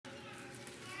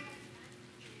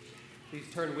Please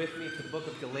turn with me to the book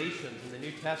of Galatians in the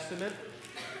New Testament,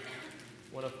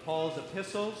 one of Paul's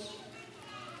epistles.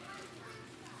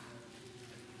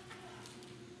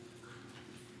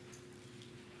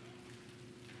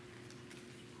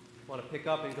 I want to pick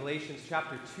up in Galatians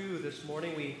chapter 2 this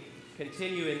morning. We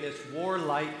continue in this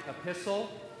warlike epistle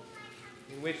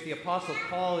in which the Apostle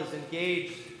Paul is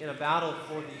engaged in a battle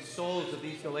for the souls of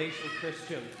these Galatian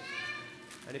Christians.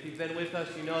 And if you've been with us,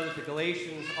 you know that the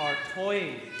Galatians are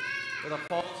toying with a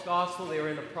false gospel. They are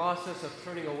in the process of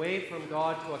turning away from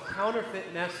God to a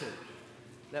counterfeit message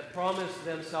that promised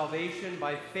them salvation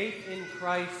by faith in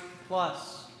Christ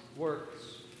plus works.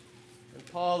 And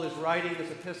Paul is writing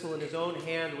this epistle in his own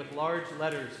hand with large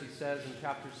letters, he says in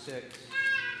chapter 6,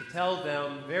 to tell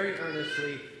them very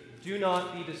earnestly, do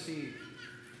not be deceived.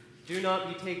 Do not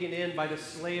be taken in by the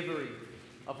slavery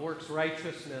of works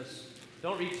righteousness.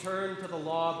 Don't return to the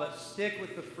law, but stick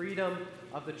with the freedom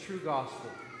of the true gospel,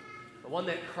 the one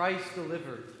that Christ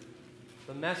delivered,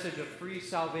 the message of free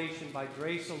salvation by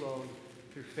grace alone,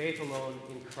 through faith alone,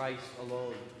 in Christ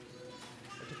alone.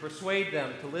 And to persuade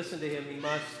them to listen to him, he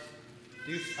must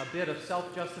do a bit of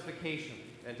self-justification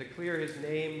and to clear his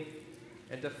name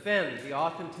and defend the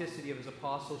authenticity of his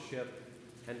apostleship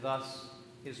and thus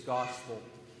his gospel.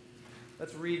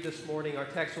 Let's read this morning. Our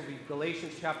text will be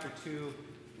Galatians chapter 2,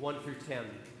 1 through 10.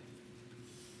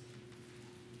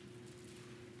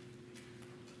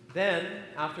 Then,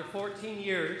 after 14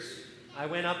 years, I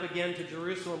went up again to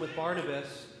Jerusalem with Barnabas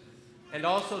and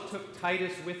also took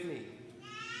Titus with me.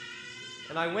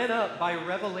 And I went up by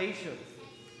revelation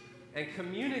and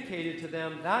communicated to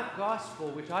them that gospel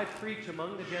which I preach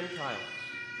among the Gentiles,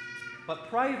 but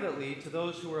privately to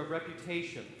those who were of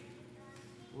reputation,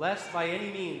 lest by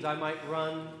any means I might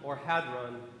run or had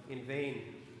run in vain.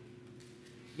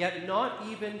 Yet not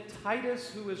even Titus,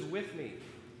 who was with me,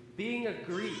 being a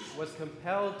Greek, was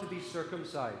compelled to be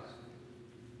circumcised.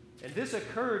 And this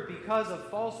occurred because of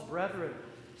false brethren,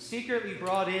 secretly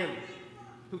brought in,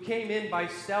 who came in by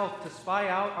stealth to spy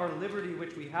out our liberty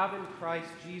which we have in Christ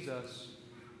Jesus,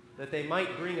 that they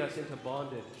might bring us into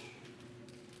bondage,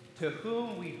 to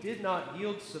whom we did not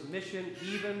yield submission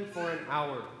even for an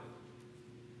hour,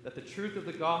 that the truth of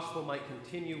the gospel might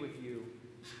continue with you.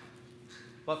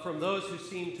 But from those who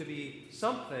seemed to be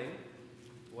something,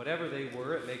 whatever they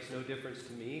were, it makes no difference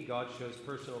to me. God shows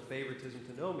personal favoritism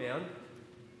to no man.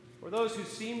 For those who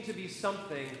seemed to be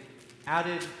something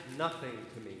added nothing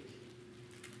to me.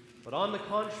 But on the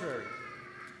contrary,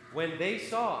 when they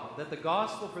saw that the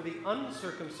gospel for the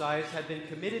uncircumcised had been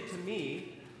committed to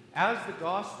me, as the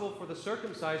gospel for the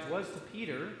circumcised was to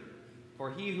Peter,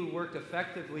 for he who worked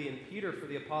effectively in Peter for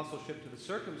the apostleship to the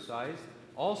circumcised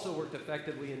also worked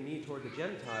effectively in me toward the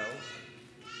Gentiles.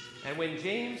 And when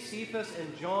James, Cephas,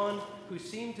 and John, who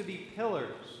seemed to be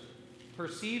pillars,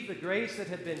 perceived the grace that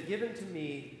had been given to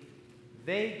me,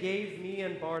 they gave me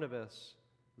and Barnabas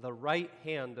the right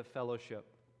hand of fellowship,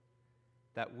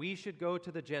 that we should go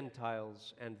to the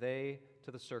Gentiles and they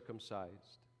to the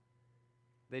circumcised.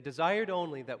 They desired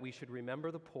only that we should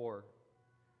remember the poor,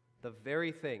 the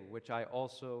very thing which I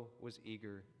also was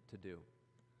eager to do.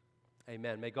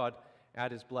 Amen. May God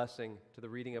add his blessing to the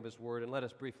reading of his word, and let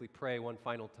us briefly pray one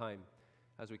final time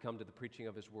as we come to the preaching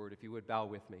of his word. If you would bow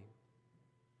with me.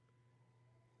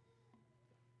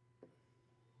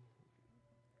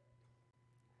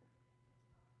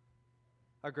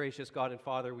 Our gracious God and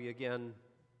Father, we again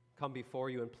come before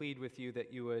you and plead with you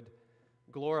that you would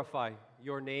glorify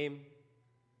your name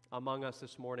among us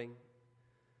this morning.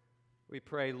 We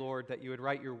pray, Lord, that you would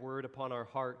write your word upon our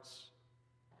hearts,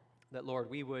 that, Lord,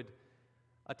 we would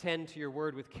attend to your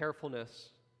word with carefulness,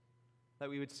 that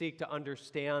we would seek to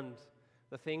understand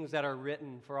the things that are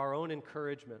written for our own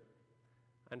encouragement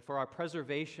and for our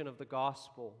preservation of the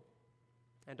gospel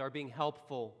and our being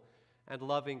helpful and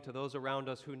loving to those around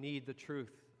us who need the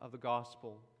truth of the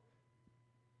gospel.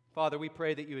 Father, we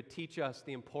pray that you would teach us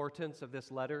the importance of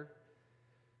this letter.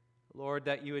 Lord,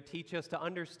 that you would teach us to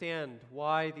understand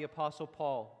why the Apostle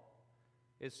Paul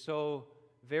is so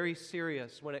very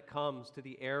serious when it comes to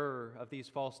the error of these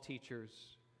false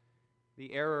teachers,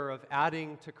 the error of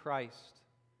adding to Christ,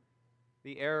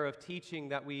 the error of teaching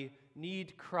that we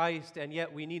need Christ and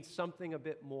yet we need something a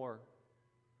bit more,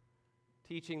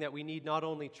 teaching that we need not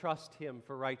only trust him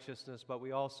for righteousness, but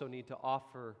we also need to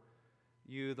offer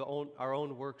you our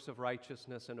own works of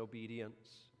righteousness and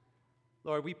obedience.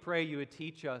 Lord, we pray you would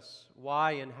teach us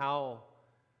why and how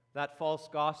that false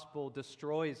gospel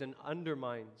destroys and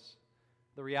undermines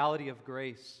the reality of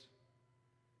grace.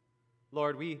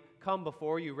 Lord, we come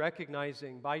before you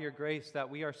recognizing by your grace that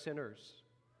we are sinners,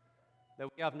 that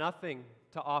we have nothing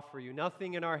to offer you,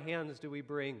 nothing in our hands do we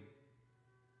bring.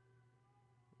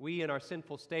 We in our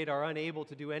sinful state are unable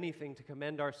to do anything to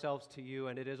commend ourselves to you,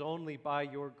 and it is only by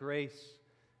your grace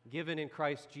given in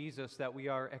Christ Jesus that we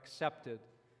are accepted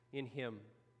in him.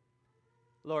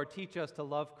 Lord, teach us to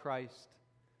love Christ.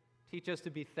 Teach us to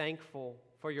be thankful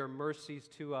for your mercies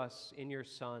to us in your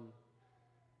Son.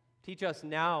 Teach us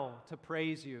now to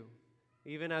praise you,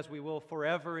 even as we will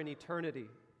forever in eternity.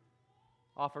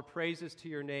 Offer praises to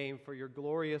your name for your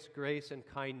glorious grace and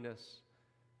kindness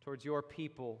towards your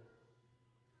people.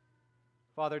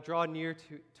 Father, draw near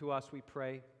to us, we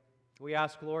pray. We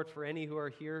ask, Lord, for any who are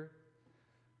here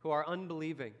who are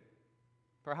unbelieving,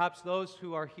 perhaps those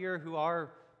who are here who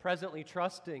are presently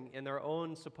trusting in their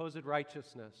own supposed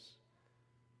righteousness,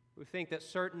 who think that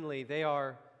certainly they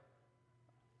are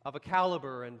of a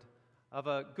caliber and of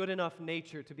a good enough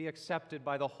nature to be accepted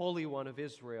by the Holy One of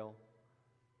Israel.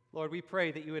 Lord, we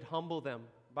pray that you would humble them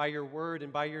by your word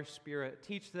and by your Spirit.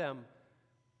 Teach them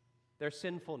their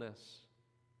sinfulness.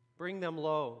 Bring them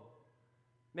low.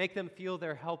 Make them feel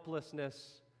their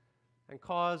helplessness and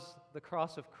cause the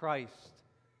cross of Christ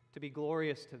to be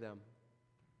glorious to them.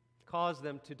 Cause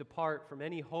them to depart from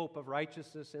any hope of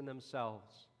righteousness in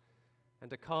themselves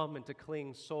and to come and to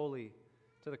cling solely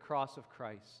to the cross of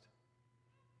Christ.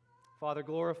 Father,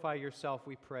 glorify yourself,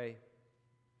 we pray.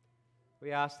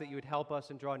 We ask that you would help us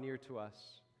and draw near to us.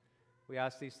 We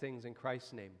ask these things in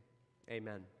Christ's name.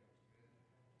 Amen.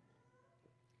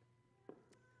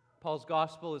 Paul's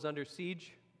gospel is under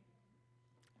siege.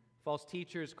 False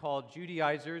teachers called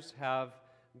Judaizers have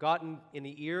gotten in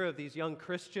the ear of these young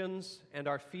Christians and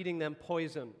are feeding them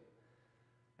poison.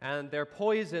 And their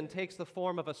poison takes the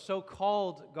form of a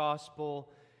so-called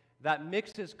gospel that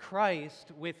mixes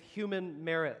Christ with human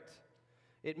merit.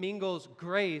 It mingles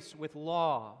grace with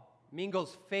law,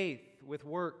 mingles faith with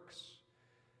works.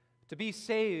 To be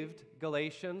saved,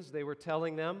 Galatians, they were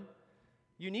telling them,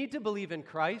 you need to believe in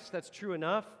Christ, that's true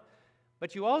enough,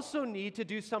 but you also need to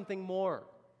do something more.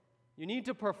 You need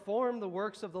to perform the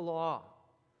works of the law.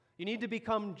 You need to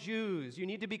become Jews. You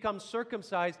need to become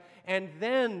circumcised, and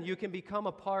then you can become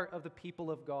a part of the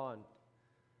people of God.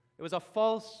 It was a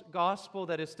false gospel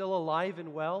that is still alive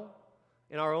and well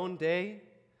in our own day.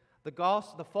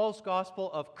 The false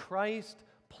gospel of Christ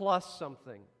plus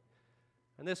something.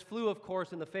 And this flew, of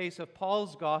course, in the face of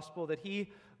Paul's gospel that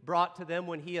he brought to them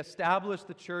when he established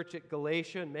the church at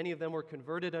Galatia, and many of them were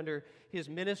converted under his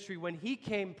ministry. When he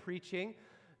came preaching,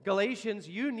 Galatians,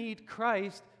 you need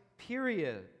Christ,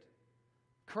 period.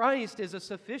 Christ is a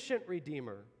sufficient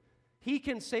Redeemer. He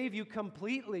can save you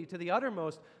completely to the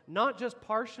uttermost, not just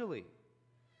partially.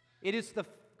 It is the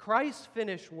Christ's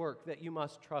finished work that you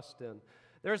must trust in.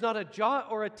 There's not a jot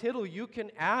or a tittle you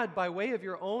can add by way of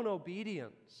your own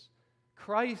obedience.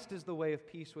 Christ is the way of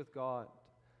peace with God.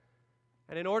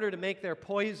 And in order to make their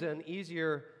poison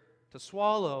easier to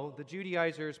swallow, the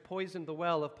Judaizers poisoned the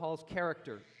well of Paul's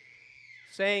character,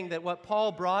 saying that what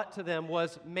Paul brought to them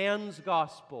was man's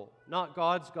gospel, not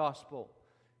God's gospel.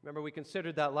 Remember, we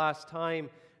considered that last time.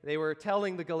 They were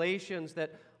telling the Galatians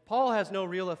that Paul has no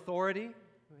real authority.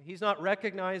 He's not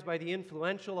recognized by the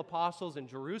influential apostles in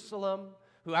Jerusalem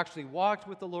who actually walked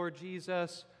with the Lord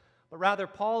Jesus, but rather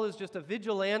Paul is just a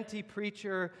vigilante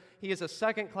preacher. He is a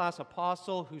second-class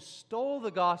apostle who stole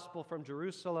the gospel from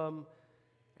Jerusalem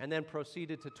and then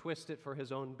proceeded to twist it for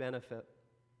his own benefit.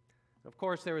 Of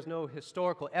course, there is no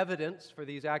historical evidence for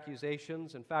these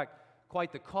accusations. In fact,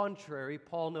 quite the contrary.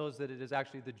 Paul knows that it is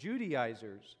actually the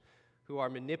Judaizers who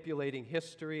are manipulating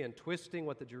history and twisting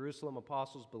what the Jerusalem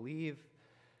apostles believe.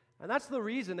 And that's the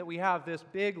reason that we have this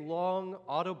big, long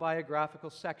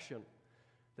autobiographical section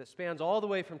that spans all the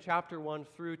way from chapter 1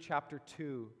 through chapter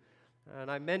 2. And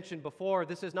I mentioned before,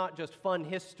 this is not just fun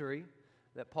history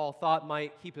that Paul thought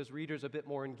might keep his readers a bit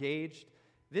more engaged.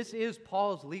 This is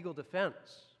Paul's legal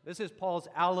defense. This is Paul's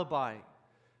alibi,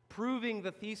 proving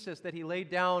the thesis that he laid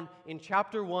down in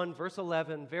chapter 1, verse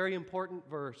 11, very important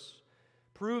verse,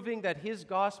 proving that his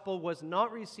gospel was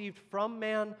not received from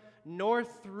man nor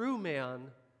through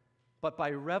man, but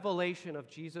by revelation of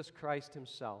Jesus Christ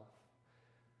himself.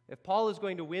 If Paul is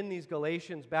going to win these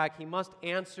Galatians back, he must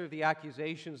answer the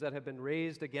accusations that have been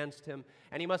raised against him,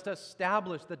 and he must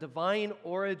establish the divine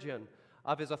origin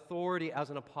of his authority as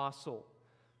an apostle.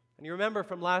 And you remember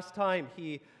from last time,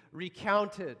 he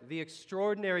recounted the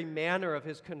extraordinary manner of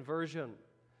his conversion.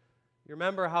 You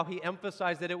remember how he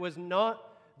emphasized that it was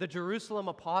not the Jerusalem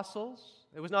apostles,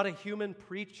 it was not a human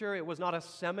preacher, it was not a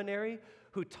seminary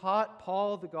who taught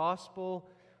Paul the gospel,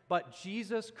 but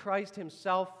Jesus Christ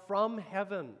himself from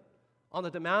heaven on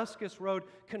the Damascus road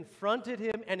confronted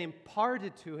him and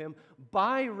imparted to him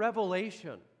by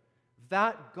revelation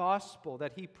that gospel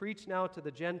that he preached now to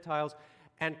the Gentiles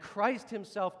And Christ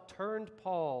himself turned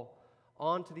Paul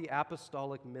onto the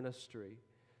apostolic ministry.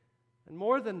 And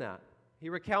more than that, he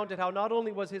recounted how not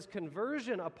only was his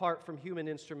conversion apart from human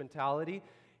instrumentality,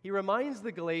 he reminds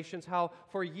the Galatians how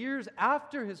for years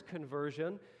after his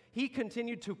conversion, he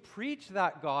continued to preach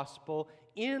that gospel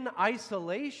in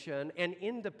isolation and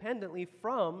independently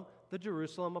from the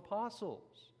Jerusalem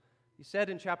apostles. He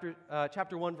said in chapter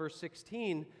 1, verse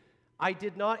 16, I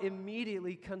did not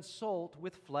immediately consult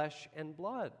with flesh and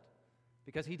blood,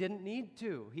 because he didn't need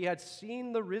to. He had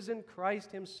seen the risen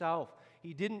Christ himself.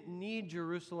 He didn't need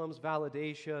Jerusalem's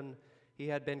validation. He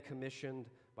had been commissioned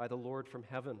by the Lord from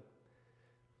heaven.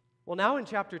 Well, now in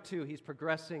chapter 2, he's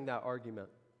progressing that argument.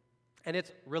 And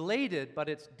it's related, but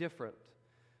it's different.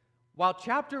 While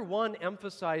chapter 1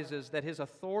 emphasizes that his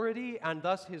authority and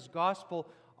thus his gospel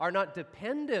are not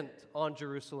dependent on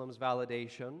Jerusalem's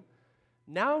validation,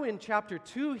 now in chapter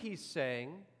 2 he's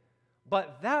saying,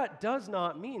 but that does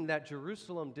not mean that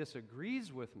Jerusalem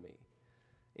disagrees with me.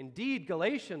 Indeed,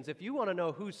 Galatians, if you want to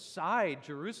know whose side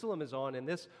Jerusalem is on in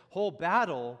this whole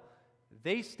battle,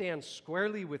 they stand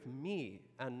squarely with me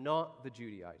and not the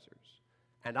Judaizers.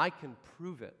 And I can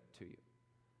prove it to you.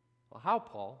 Well, how,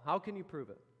 Paul? How can you prove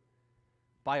it?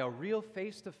 By a real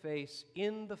face-to-face,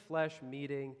 in-the-flesh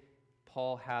meeting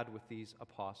Paul had with these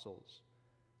apostles.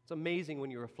 It's amazing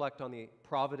when you reflect on the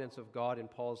providence of God in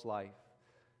Paul's life.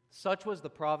 Such was the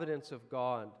providence of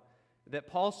God that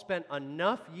Paul spent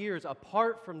enough years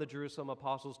apart from the Jerusalem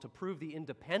apostles to prove the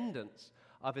independence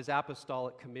of his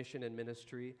apostolic commission and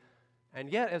ministry. And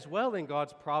yet, as well in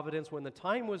God's providence, when the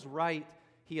time was right,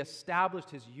 he established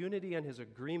his unity and his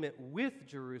agreement with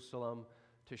Jerusalem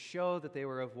to show that they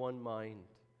were of one mind.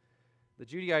 The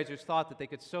Judaizers thought that they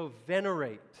could so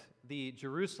venerate the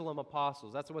Jerusalem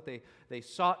apostles. That's what they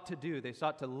sought to do. They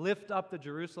sought to lift up the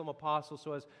Jerusalem apostles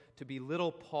so as to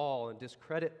belittle Paul and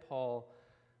discredit Paul.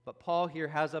 But Paul here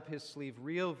has up his sleeve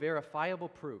real, verifiable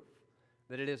proof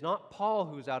that it is not Paul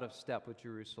who's out of step with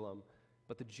Jerusalem,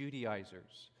 but the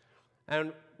Judaizers.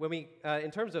 And when we,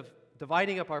 in terms of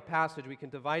dividing up our passage, we can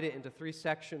divide it into 3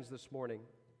 sections this morning,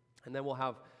 and then we'll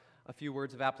have a few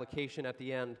words of application at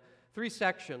the end. 3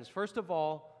 sections. First of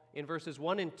all, in verses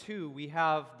 1 and 2, we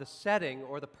have the setting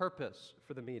or the purpose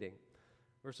for the meeting.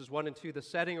 Verses 1 and 2, the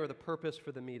setting or the purpose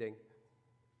for the meeting.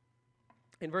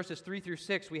 In verses 3 through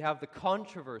 6, we have the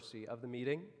controversy of the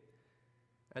meeting.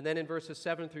 And then in verses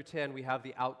 7 through 10, we have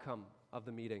the outcome of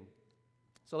the meeting.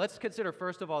 So let's consider,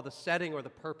 first of all, the setting or the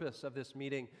purpose of this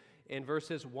meeting in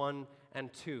verses 1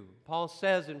 and 2. Paul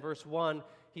says in verse 1,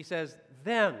 he says,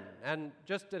 then, and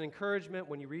just an encouragement,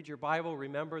 when you read your Bible,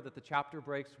 remember that the chapter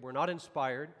breaks were not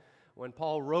inspired. When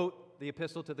Paul wrote the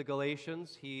epistle to the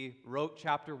Galatians, he wrote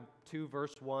chapter 2,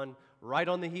 verse 1, right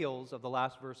on the heels of the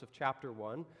last verse of chapter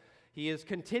 1. He is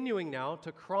continuing now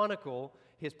to chronicle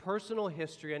his personal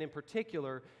history, and in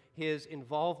particular, his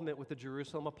involvement with the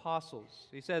Jerusalem apostles.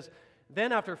 He says,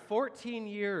 then after 14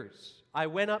 years, I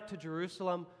went up to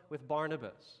Jerusalem with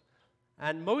Barnabas.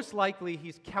 And most likely,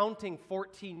 he's counting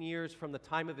 14 years from the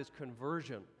time of his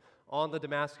conversion on the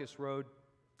Damascus Road,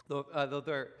 though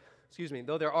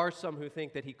there are some who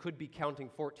think that he could be counting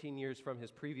 14 years from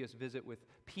his previous visit with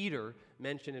Peter,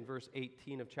 mentioned in verse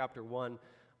 18 of chapter 1.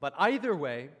 But either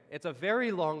way, it's a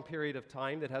very long period of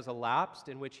time that has elapsed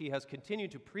in which he has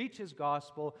continued to preach his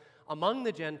gospel among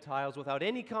the Gentiles without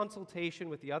any consultation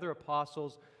with the other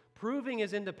apostles, proving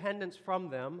his independence from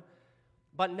them.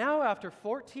 But now, after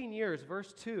 14 years,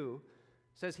 verse 2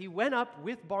 says he went up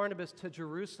with Barnabas to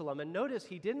Jerusalem. And notice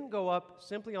he didn't go up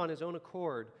simply on his own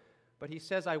accord, but he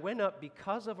says, I went up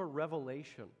because of a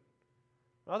revelation.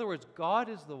 In other words, God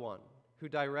is the one who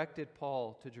directed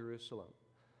Paul to Jerusalem.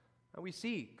 And we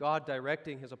see God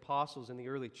directing his apostles in the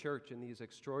early church in these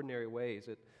extraordinary ways.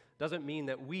 It doesn't mean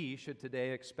that we should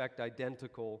today expect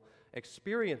identical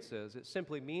experiences. It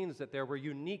simply means that there were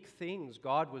unique things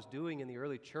God was doing in the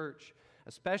early church,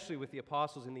 especially with the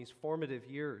apostles in these formative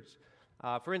years.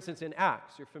 For instance, in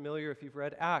Acts, you're familiar, if you've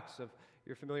read Acts,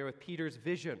 you're familiar with Peter's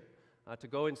vision to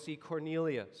go and see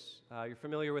Cornelius. You're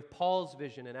familiar with Paul's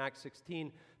vision in Acts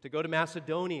 16 to go to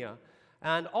Macedonia.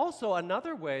 And also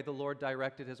another way the Lord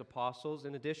directed his apostles,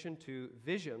 in addition to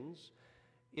visions,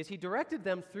 is he directed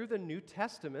them through the New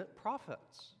Testament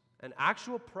prophets and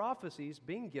actual prophecies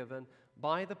being given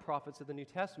by the prophets of the New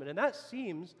Testament. And that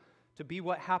seems to be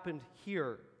what happened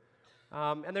here.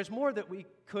 And there's more that we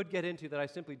could get into that I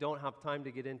simply don't have time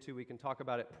to get into. We can talk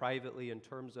about it privately in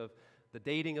terms of the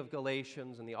dating of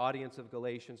Galatians and the audience of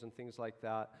Galatians and things like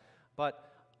that.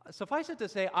 But suffice it to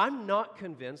say, I'm not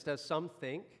convinced, as some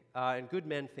think, and good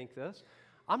men think this,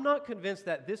 I'm not convinced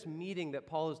that this meeting that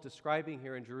Paul is describing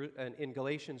here in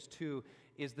Galatians 2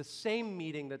 is the same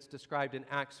meeting that's described in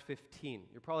Acts 15.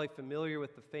 You're probably familiar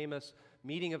with the famous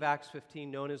meeting of Acts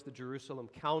 15 known as the Jerusalem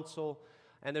Council.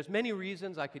 And there's many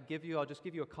reasons I could give you. I'll just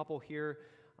give you a couple here.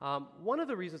 One of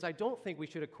the reasons I don't think we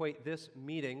should equate this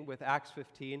meeting with Acts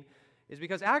 15 is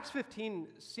because Acts 15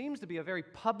 seems to be a very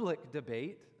public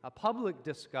debate, a public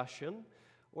discussion,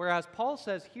 whereas Paul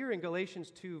says here in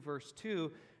Galatians 2, verse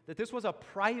 2, that this was a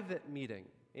private meeting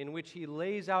in which he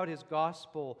lays out his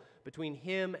gospel between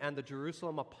him and the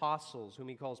Jerusalem apostles, whom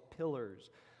he calls pillars.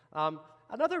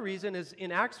 Another reason is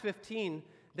in Acts 15,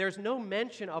 there's no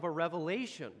mention of a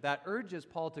revelation that urges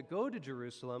Paul to go to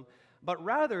Jerusalem, but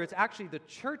rather it's actually the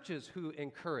churches who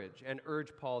encourage and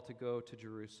urge Paul to go to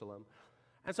Jerusalem.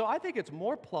 And so I think it's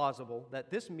more plausible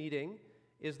that this meeting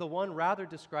is the one rather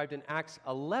described in Acts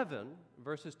 11,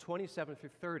 verses 27 through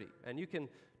 30. And you can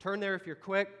turn there if you're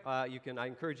quick. I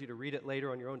encourage you to read it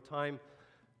later on your own time.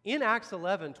 In Acts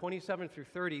 11, 27 through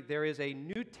 30, there is a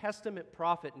New Testament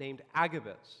prophet named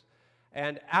Agabus.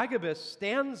 And Agabus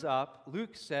stands up,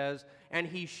 Luke says, and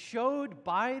he showed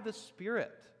by the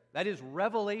Spirit, that is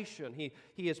revelation,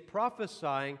 he is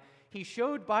prophesying, he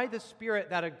showed by the Spirit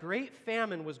that a great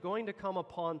famine was going to come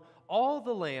upon all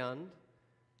the land,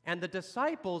 and the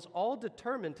disciples all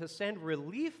determined to send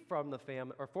relief from the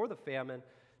famine, or for the famine,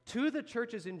 to the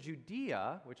churches in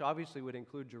Judea, which obviously would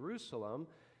include Jerusalem,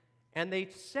 and they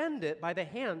send it by the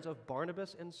hands of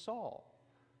Barnabas and Saul.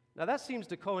 Now that seems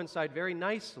to coincide very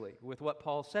nicely with what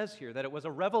Paul says here, that it was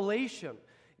a revelation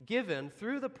given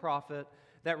through the prophet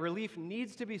that relief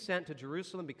needs to be sent to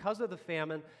Jerusalem because of the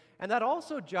famine, and that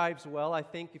also jives well, I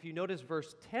think, if you notice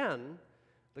verse 10,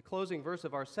 the closing verse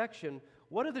of our section.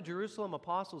 What do the Jerusalem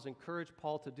apostles encourage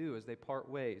Paul to do as they part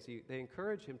ways? They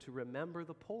encourage him to remember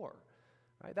the poor.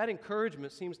 Right? That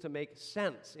encouragement seems to make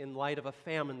sense in light of a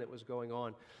famine that was going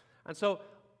on. And so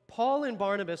Paul and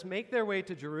Barnabas make their way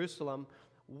to Jerusalem.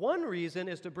 One reason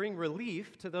is to bring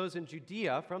relief to those in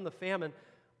Judea from the famine,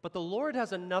 but the Lord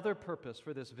has another purpose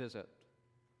for this visit,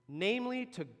 namely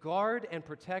to guard and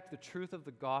protect the truth of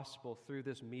the gospel through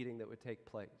this meeting that would take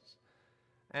place.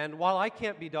 And while I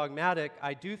can't be dogmatic,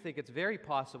 I do think it's very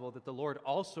possible that the Lord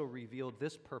also revealed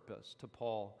this purpose to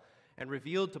Paul and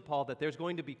revealed to Paul that there's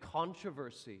going to be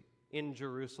controversy in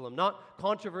Jerusalem. Not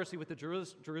controversy with the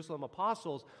Jerusalem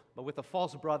apostles, but with the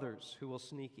false brothers who will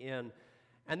sneak in.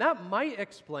 And that might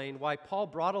explain why Paul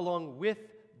brought along with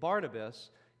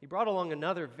Barnabas, he brought along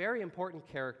another very important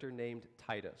character named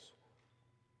Titus.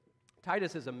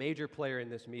 Titus is a major player in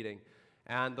this meeting,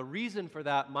 and the reason for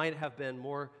that might have been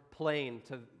more plain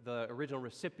to the original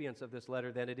recipients of this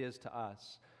letter than it is to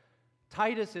us.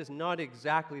 Titus is not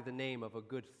exactly the name of a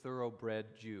good thoroughbred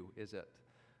Jew, is it?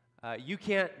 You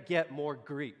can't get more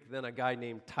Greek than a guy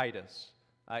named Titus.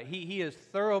 He is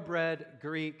thoroughbred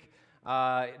Greek,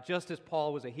 just as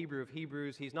Paul was a Hebrew of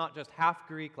Hebrews. He's not just half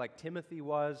Greek like Timothy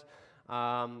was.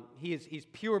 He's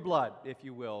pure blood, if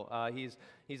you will.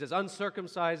 He's as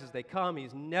uncircumcised as they come.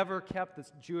 He's never kept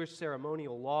this Jewish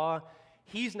ceremonial law.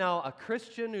 He's now a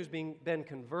Christian who's been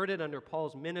converted under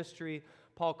Paul's ministry.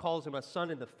 Paul calls him a son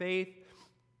in the faith.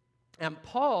 And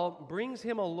Paul brings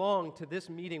him along to this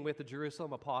meeting with the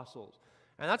Jerusalem apostles.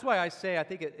 And that's why I say I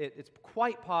think it's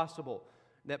quite possible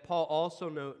that Paul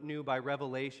also knew by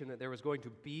revelation that there was going to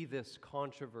be this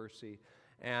controversy,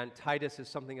 and Titus is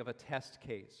something of a test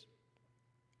case.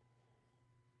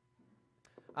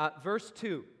 Verse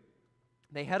 2,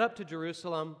 they head up to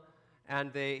Jerusalem,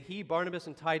 and Barnabas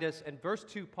and Titus, and verse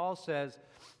 2, Paul says,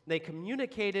 they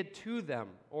communicated to them,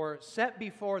 or set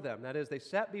before them, that is, they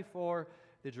set before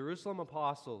the Jerusalem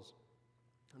apostles,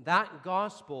 that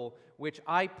gospel which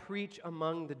I preach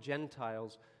among the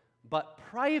Gentiles, but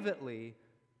privately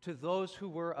to those who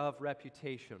were of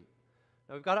reputation.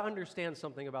 Now we've got to understand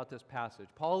something about this passage.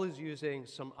 Paul is using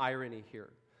some irony here.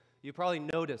 You probably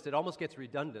noticed it almost gets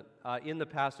redundant in the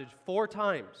passage. 4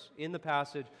 times in the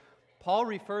passage, Paul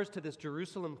refers to this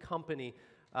Jerusalem company.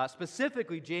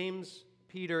 Specifically, James,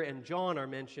 Peter, and John are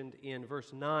mentioned in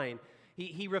verse 9.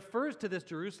 He refers to this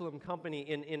Jerusalem company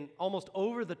in almost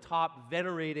over-the-top,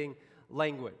 venerating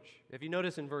language. If you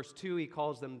notice in verse 2, he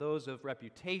calls them those of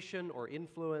reputation or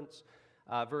influence.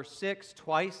 Verse 6,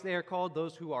 twice they are called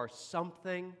those who are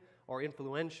something or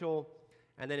influential.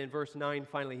 And then in verse 9,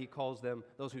 finally, he calls them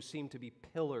those who seem to be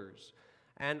pillars.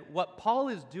 And what Paul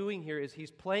is doing here is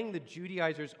he's playing the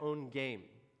Judaizers' own game.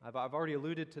 I've already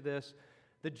alluded to this.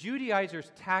 The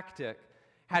Judaizers' tactic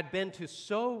had been to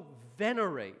so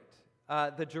venerate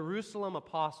the Jerusalem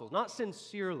apostles, not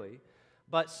sincerely,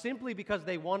 but simply because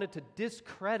they wanted to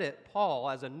discredit Paul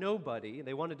as a nobody.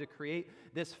 They wanted to create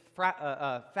this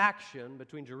faction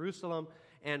between Jerusalem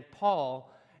and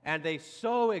Paul. and they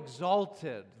so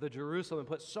exalted the Jerusalem and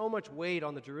put so much weight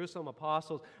on the Jerusalem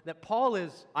apostles that Paul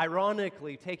is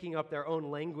ironically taking up their own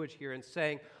language here and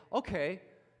saying, okay,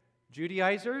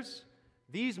 Judaizers,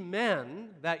 these men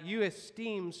that you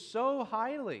esteem so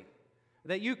highly,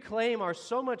 that you claim are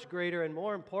so much greater and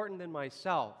more important than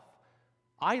myself,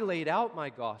 I laid out my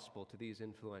gospel to these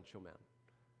influential men.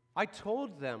 I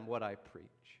told them what I preach.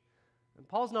 And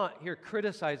Paul's not here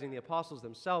criticizing the apostles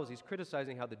themselves. He's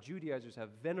criticizing how the Judaizers have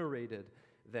venerated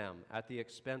them at the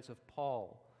expense of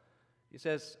Paul. He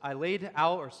says, I laid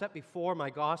out or set before my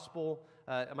gospel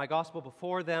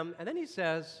before them. And then he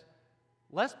says,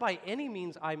 lest by any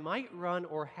means I might run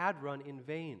or had run in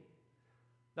vain.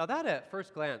 Now that at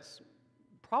first glance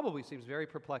probably seems very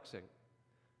perplexing,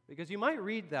 because you might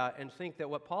read that and think that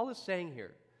what Paul is saying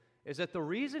here is that the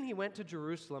reason he went to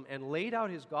Jerusalem and laid out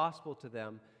his gospel to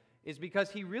them is because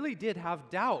he really did have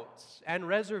doubts and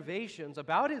reservations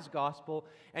about his gospel,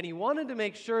 and he wanted to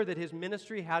make sure that his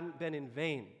ministry hadn't been in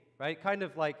vain, right? Kind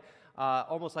of like,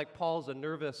 almost like Paul's a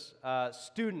nervous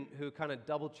student who kind of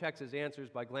double-checks his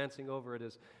answers by glancing over at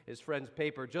his friend's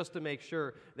paper just to make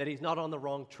sure that he's not on the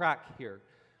wrong track here.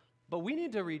 But we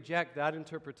need to reject that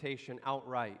interpretation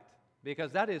outright,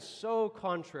 because that is so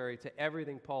contrary to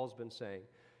everything Paul's been saying.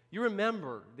 You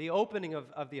remember the opening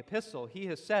of the epistle. He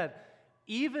has said,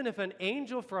 even if an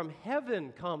angel from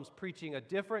heaven comes preaching a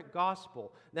different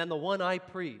gospel than the one I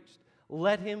preached,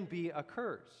 let him be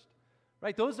accursed.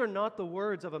 Right? Those are not the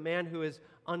words of a man who is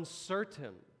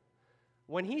uncertain.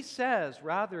 When he says,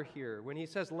 rather here, when he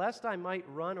says, lest I might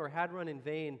run or had run in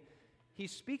vain,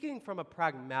 he's speaking from a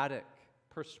pragmatic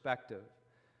perspective.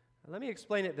 Let me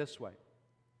explain it this way.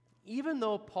 Even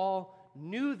though Paul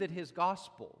knew that his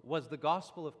gospel was the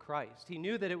gospel of Christ, he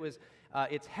knew that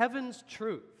it's heaven's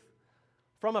truth.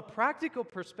 From a practical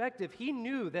perspective, he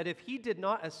knew that if he did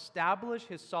not establish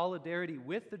his solidarity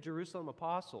with the Jerusalem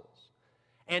apostles,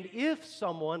 and if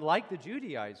someone like the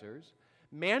Judaizers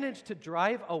managed to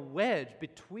drive a wedge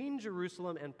between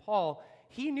Jerusalem and Paul,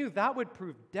 he knew that would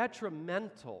prove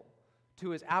detrimental to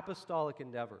his apostolic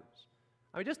endeavors.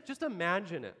 I mean, just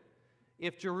imagine it.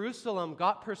 If Jerusalem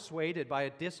got persuaded by a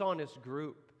dishonest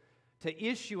group to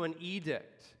issue an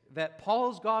edict that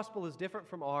Paul's gospel is different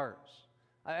from ours,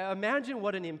 imagine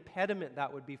what an impediment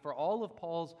that would be for all of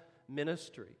Paul's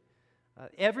ministry.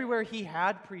 Everywhere he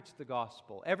had preached the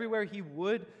gospel, everywhere he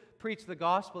would preach the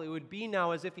gospel, it would be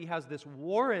now as if he has this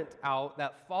warrant out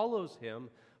that follows him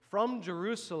from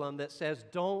Jerusalem that says,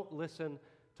 don't listen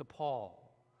to Paul.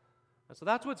 And so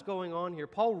that's what's going on here.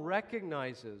 Paul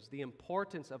recognizes the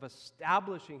importance of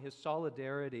establishing his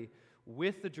solidarity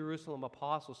with the Jerusalem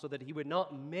apostles so that he would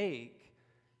not make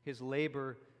his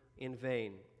labor in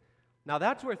vain. Now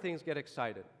that's where things get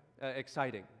exciting.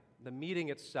 The meeting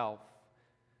itself.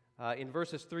 In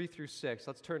verses 3 through 6,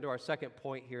 let's turn to our second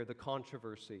point here, the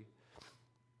controversy.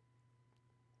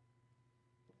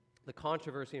 The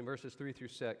controversy in verses 3 through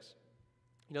 6.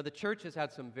 You know, the church has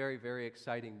had some very, very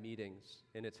exciting meetings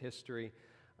in its history,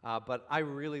 but I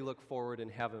really look forward in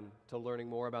heaven to learning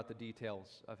more about the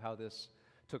details of how this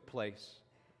took place,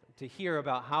 to hear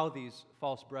about how these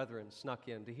false brethren snuck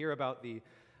in, to hear about the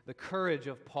courage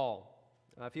of Paul.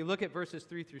 If you look at verses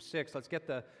 3 through 6, let's get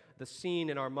the scene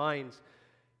in our minds.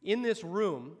 In this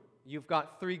room, you've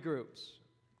got three groups.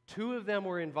 Two of them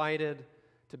were invited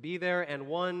to be there, and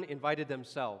one invited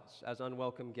themselves as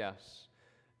unwelcome guests.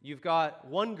 You've got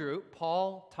one group,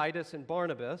 Paul, Titus, and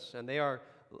Barnabas, and they are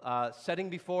setting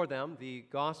before them the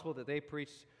gospel that they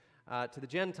preached to the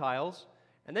Gentiles.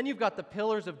 And then you've got the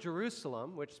pillars of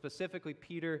Jerusalem, which specifically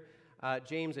Peter,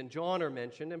 James, and John are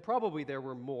mentioned, and probably there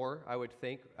were more, I would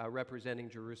think, representing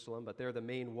Jerusalem, but they're the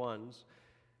main ones.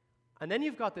 And then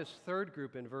you've got this third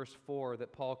group in verse 4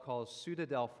 that Paul calls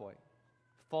pseudadelphoi,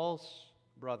 false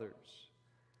brothers.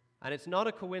 And it's not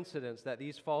a coincidence that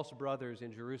these false brothers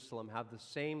in Jerusalem have the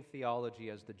same theology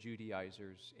as the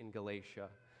Judaizers in Galatia.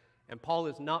 And Paul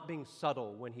is not being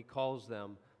subtle when he calls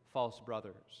them false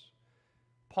brothers.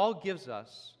 Paul gives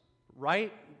us,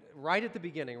 right at the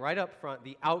beginning, right up front,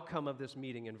 the outcome of this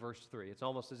meeting in verse 3. It's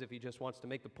almost as if he just wants to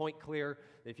make the point clear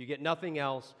that if you get nothing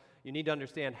else, you need to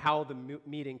understand how the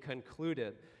meeting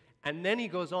concluded. And then he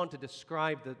goes on to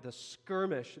describe the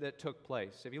skirmish that took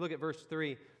place. If you look at verse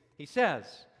 3, he says,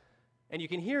 and you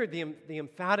can hear the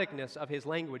emphaticness of his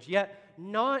language, yet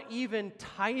not even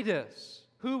Titus,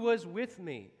 who was with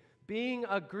me, being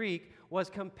a Greek, was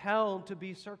compelled to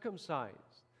be circumcised.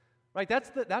 Right? That's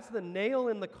the nail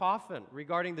in the coffin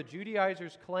regarding the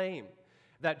Judaizers' claim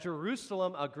that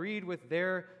Jerusalem agreed with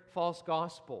their false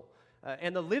gospel.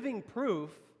 And the living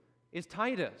proof is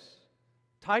Titus.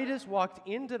 Titus walked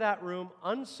into that room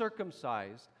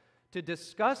uncircumcised to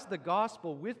discuss the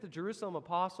gospel with the Jerusalem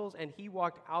apostles, and he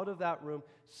walked out of that room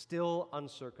still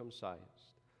uncircumcised.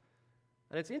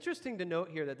 And it's interesting to note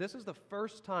here that this is the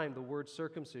first time the word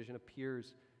circumcision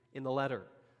appears in the letter.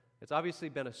 It's obviously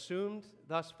been assumed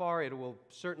thus far. It will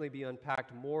certainly be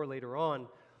unpacked more later on.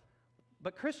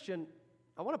 But Christian,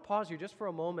 I want to pause here just for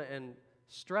a moment and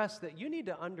stress that you need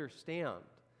to understand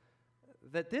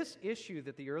that this issue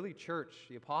that the early church,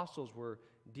 the apostles, were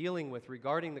dealing with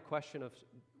regarding the question of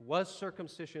was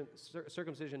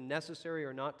circumcision necessary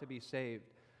or not to be saved,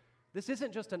 this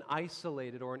isn't just an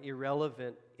isolated or an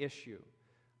irrelevant issue.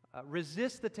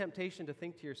 Resist the temptation to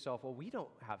think to yourself, well, we don't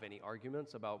have any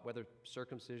arguments about whether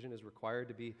circumcision is required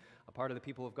to be a part of the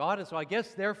people of God, and so I guess,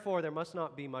 therefore, there must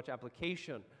not be much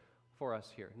application for us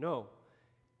here. No.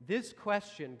 This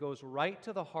question goes right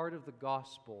to the heart of the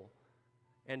gospel,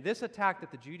 and this attack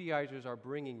that the Judaizers are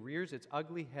bringing rears its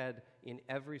ugly head in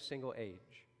every single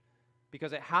age,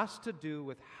 because it has to do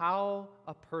with how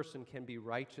a person can be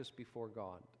righteous before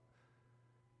God.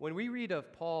 When we read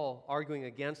of Paul arguing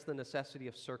against the necessity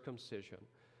of circumcision,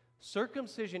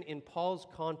 circumcision in Paul's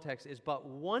context is but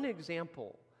one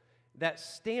example that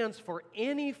stands for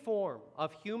any form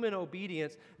of human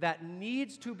obedience that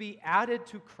needs to be added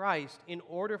to Christ in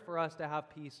order for us to have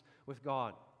peace with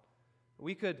God.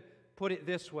 We could put it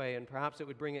this way, and perhaps it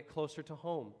would bring it closer to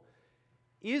home.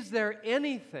 Is there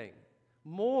anything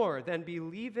more than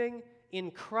believing in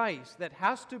Christ that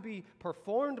has to be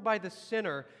performed by the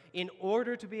sinner in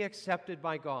order to be accepted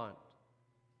by God?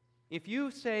 If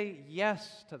you say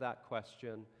yes to that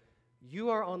question, you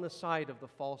are on the side of the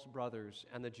false brothers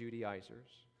and the Judaizers.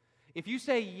 If you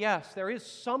say yes, there is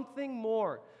something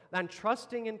more than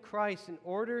trusting in Christ in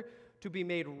order to be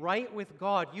made right with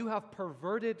God, you have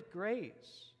perverted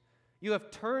grace. You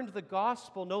have turned the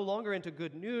gospel no longer into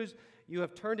good news, you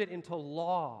have turned it into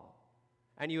law.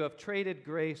 And you have traded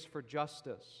grace for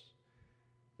justice.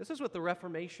 This is what the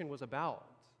Reformation was about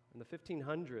in the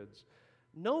 1500s.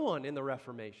 No one in the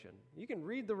Reformation, you can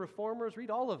read the Reformers,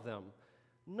 read all of them.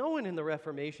 No one in the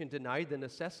Reformation denied the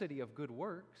necessity of good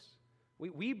works.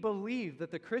 We believe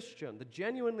that the Christian, the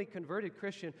genuinely converted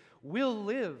Christian, will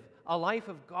live a life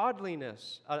of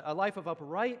godliness, a life of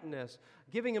uprightness,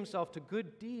 giving himself to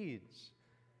good deeds.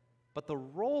 But the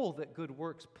role that good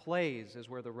works plays is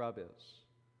where the rub is.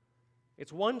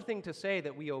 It's one thing to say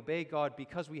that we obey God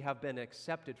because we have been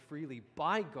accepted freely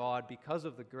by God because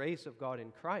of the grace of God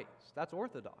in Christ. That's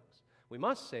orthodox. We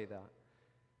must say that.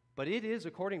 But it is,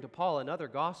 according to Paul, another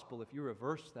gospel if you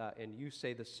reverse that and you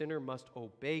say the sinner must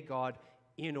obey God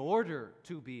in order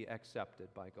to be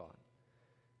accepted by God.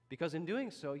 Because in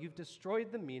doing so, you've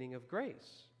destroyed the meaning of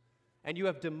grace. And you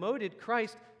have demoted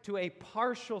Christ to a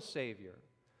partial Savior.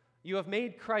 You have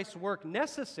made Christ's work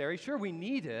necessary. Sure, we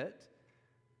need it.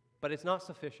 But it's not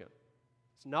sufficient.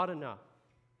 It's not enough.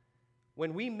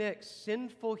 When we mix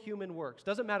sinful human works,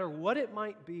 doesn't matter what it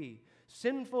might be,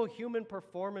 sinful human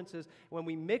performances, when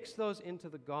we mix those into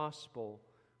the gospel,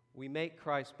 we make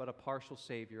Christ but a partial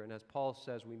Savior. And as Paul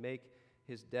says, we make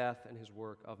his death and his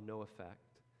work of no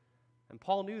effect. And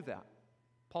Paul knew that.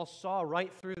 Paul saw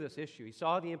right through this issue. He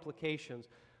saw the implications.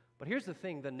 But here's the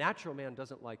thing, the natural man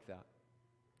doesn't like that.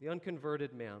 The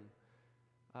unconverted man.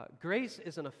 Grace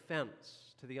is an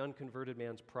offense to the unconverted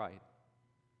man's pride.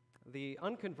 The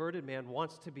unconverted man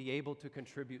wants to be able to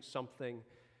contribute something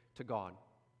to God.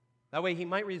 That way he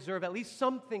might reserve at least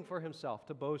something for himself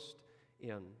to boast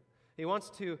in. He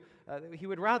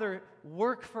would rather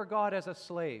work for God as a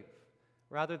slave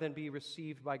rather than be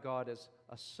received by God as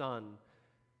a son.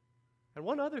 And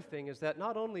one other thing is that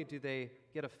not only do they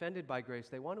get offended by grace,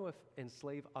 they want to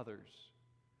enslave others.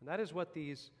 And that is what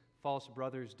these false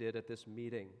brothers did at this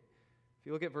meeting. If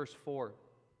you look at verse 4,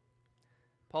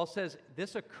 Paul says,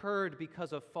 "This occurred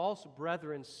because of false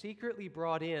brethren secretly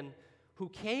brought in, who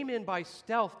came in by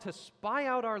stealth to spy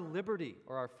out our liberty,"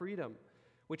 or our freedom,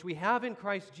 "which we have in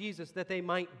Christ Jesus, that they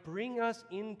might bring us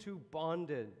into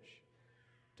bondage,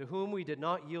 to whom we did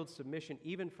not yield submission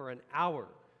even for an hour,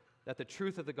 that the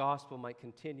truth of the gospel might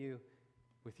continue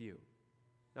with you."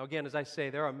 Now again, as I say,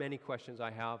 there are many questions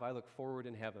I have. I look forward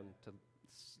in heaven to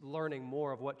learning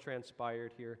more of what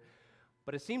transpired here.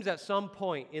 But it seems at some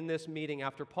point in this meeting,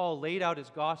 after Paul laid out his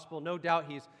gospel, no doubt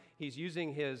he's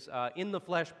using his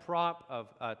in-the-flesh prop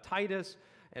of Titus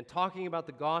and talking about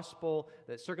the gospel,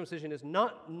 that circumcision is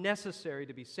not necessary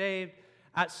to be saved.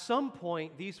 At some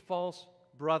point, these false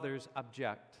brothers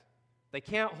object. They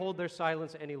can't hold their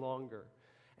silence any longer.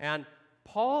 And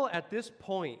Paul, at this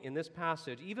point in this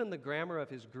passage, even the grammar of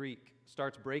his Greek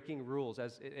starts breaking rules.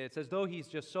 It's as though he's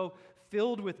just so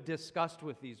filled with disgust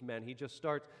with these men. He just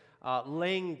starts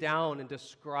laying down and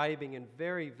describing in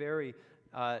very, very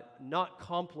not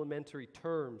complimentary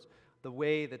terms, the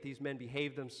way that these men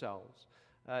behave themselves.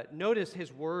 Notice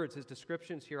his words, his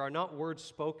descriptions here are not words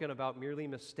spoken about merely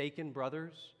mistaken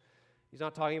brothers. He's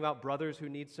not talking about brothers who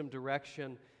need some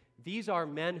direction. These are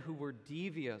men who were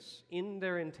devious in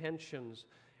their intentions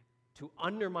to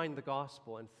undermine the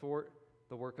gospel and thwart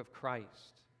the work of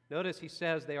Christ. Notice he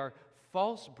says they are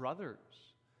false brothers.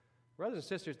 Brothers and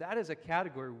sisters, that is a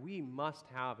category we must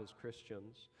have as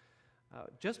Christians.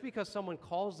 Just because someone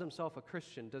calls themselves a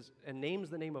Christian and names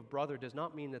the name of brother does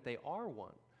not mean that they are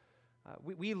one.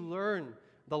 We learn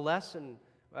the lesson.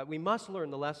 We must learn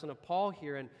the lesson of Paul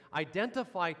here and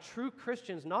identify true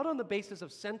Christians not on the basis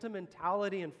of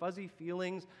sentimentality and fuzzy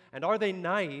feelings and are they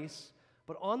nice,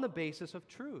 but on the basis of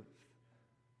truth.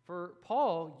 For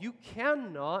Paul, you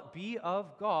cannot be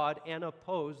of God and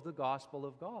oppose the gospel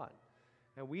of God.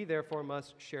 And we therefore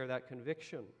must share that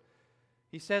conviction.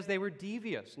 He says they were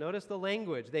devious. Notice the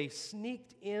language. They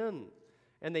sneaked in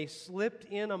and they slipped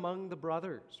in among the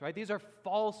brothers, right? These are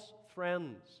false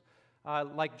friends.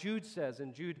 Like Jude says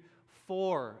in Jude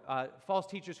 4, false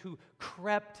teachers who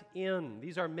crept in.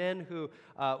 These are men who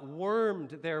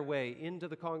wormed their way into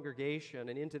the congregation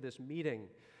and into this meeting.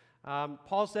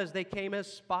 Paul says they came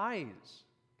as spies.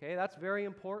 Okay, that's very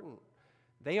important.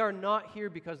 They are not here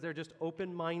because they're just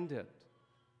open-minded,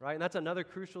 right? And that's another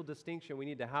crucial distinction we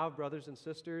need to have, brothers and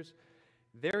sisters.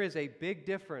 There is a big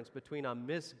difference between a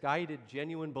misguided,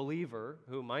 genuine believer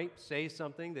who might say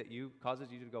something that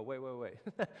causes you to go, wait.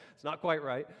 It's not quite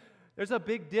right. There's a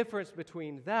big difference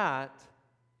between that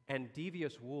and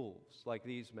devious wolves like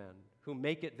these men who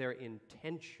make it their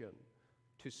intention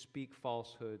to speak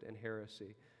falsehood and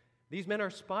heresy. These men are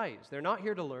spies. They're not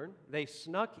here to learn. They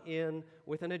snuck in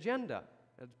with an agenda.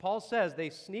 As Paul says, they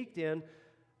sneaked in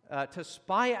to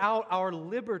spy out our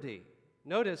liberty.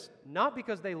 Notice, not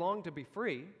because they longed to be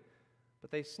free,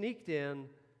 but they sneaked in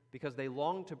because they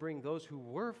longed to bring those who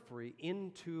were free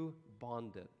into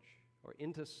bondage or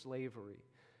into slavery.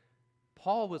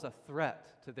 Paul was a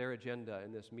threat to their agenda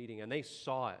in this meeting, and they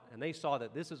saw it. And they saw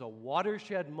that this is a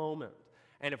watershed moment.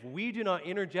 And if we do not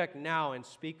interject now and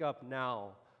speak up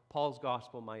now, Paul's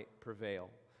gospel might prevail.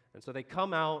 And so they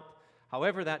come out,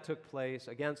 however that took place,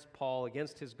 against Paul,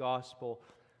 against his gospel.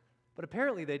 But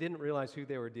apparently they didn't realize who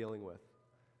they were dealing with.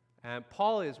 And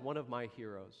Paul is one of my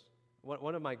heroes,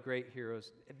 one of my great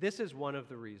heroes. This is one of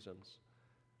the reasons.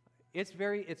 It's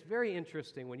very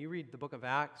interesting when you read the book of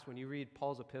Acts, when you read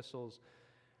Paul's epistles.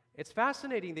 It's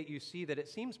fascinating that you see that it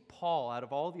seems Paul, out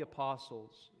of all the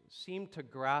apostles, seemed to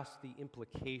grasp the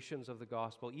implications of the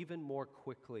gospel even more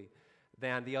quickly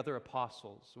than the other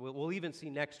apostles. We'll even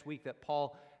see next week that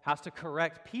Paul has to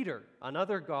correct Peter,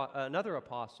 another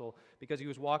apostle, because he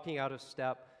was walking out of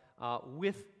step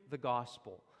with the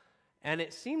gospel. And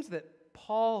it seems that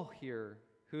Paul here,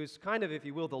 who's kind of, if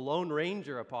you will, the Lone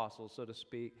Ranger apostle, so to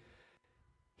speak,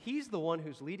 he's the one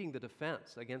who's leading the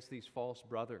defense against these false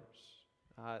brothers.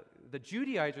 The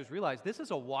Judaizers realized this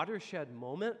is a watershed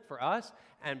moment for us,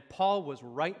 and Paul was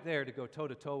right there to go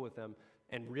toe-to-toe with them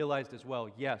and realized as well,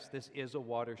 yes, this is a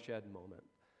watershed moment.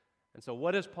 And so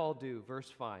what does Paul do? Verse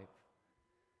 5.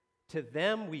 To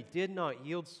them we did not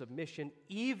yield submission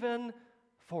even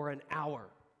for an hour,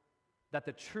 that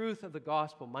the truth of the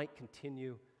gospel might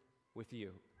continue with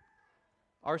you.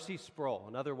 R.C. Sproul,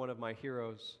 another one of my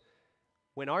heroes,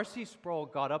 when R.C. Sproul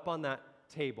got up on that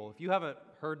table, if you haven't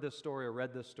heard this story or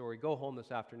read this story, go home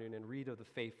this afternoon and read of the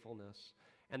faithfulness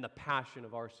and the passion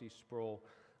of R.C. Sproul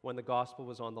when the gospel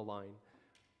was on the line.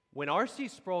 When R.C.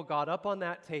 Sproul got up on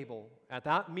that table at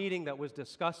that meeting that was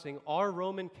discussing are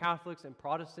Roman Catholics and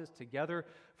Protestants together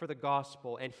for the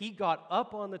gospel, and he got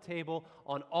up on the table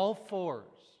on all fours,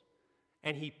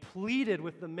 and he pleaded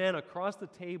with the men across the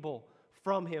table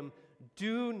from him,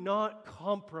 do not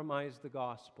compromise the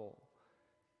gospel.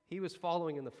 He was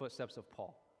following in the footsteps of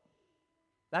Paul.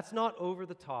 That's not over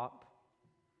the top.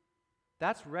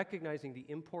 That's recognizing the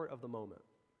import of the moment.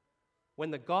 When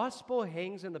the gospel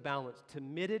hangs in the balance,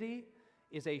 timidity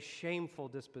is a shameful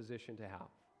disposition to have.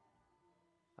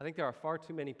 I think there are far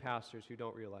too many pastors who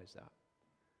don't realize that.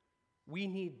 We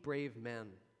need brave men.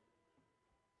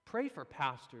 Pray for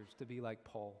pastors to be like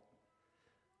Paul.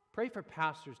 Pray for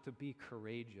pastors to be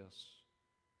courageous,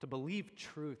 to believe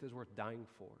truth is worth dying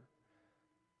for.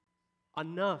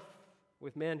 Enough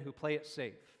with men who play it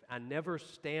safe and never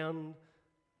stand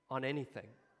on anything,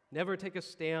 never take a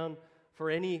stand for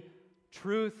any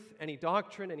truth, any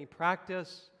doctrine, any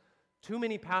practice. Too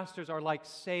many pastors are like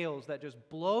sails that just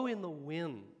blow in the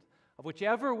wind of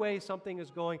whichever way something is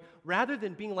going, rather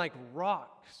than being like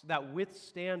rocks that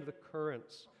withstand the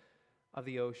currents of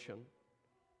the ocean.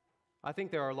 I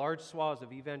think there are large swaths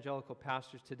of evangelical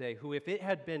pastors today who, if it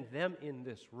had been them in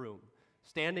this room,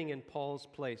 standing in Paul's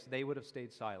place, they would have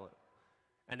stayed silent.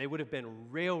 And they would have been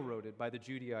railroaded by the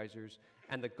Judaizers,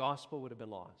 and the gospel would have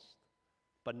been lost.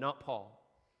 But not Paul.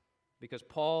 Because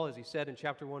Paul, as he said in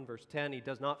chapter 1, verse 10, he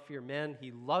does not fear men.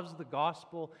 He loves the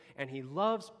gospel, and he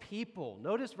loves people.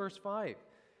 Notice verse 5.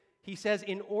 He says,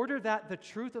 in order that the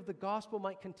truth of the gospel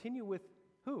might continue with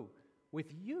who?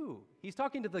 With you. He's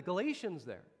talking to the Galatians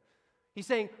there. He's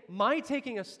saying, my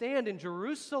taking a stand in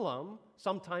Jerusalem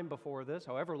sometime before this,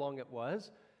 however long it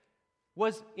was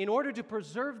in order to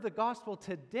preserve the gospel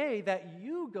today that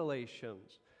you,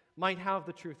 Galatians, might have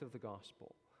the truth of the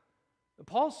gospel.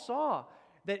 Paul saw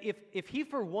that if he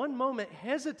for one moment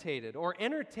hesitated or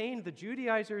entertained the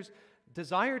Judaizers'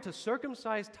 desire to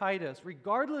circumcise Titus,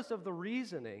 regardless of the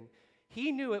reasoning,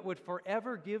 he knew it would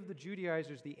forever give the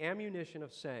Judaizers the ammunition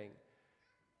of saying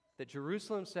that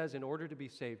Jerusalem says in order to be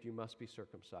saved, you must be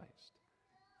circumcised.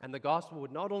 And the gospel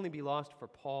would not only be lost for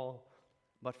Paul,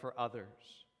 but for others.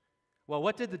 Well,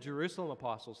 what did the Jerusalem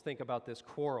apostles think about this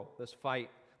quarrel, this fight?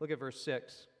 Look at verse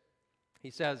 6. He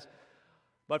says,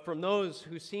 but from those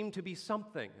who seem to be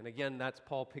something, and again, that's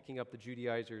Paul picking up the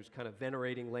Judaizers' kind of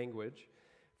venerating language,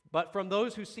 but from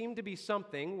those who seem to be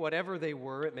something, whatever they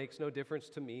were, it makes no difference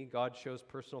to me. God shows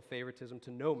personal favoritism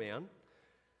to no man.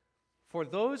 For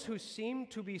those who seem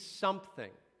to be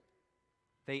something,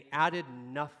 they added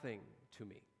nothing to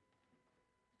me.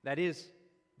 That is,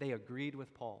 they agreed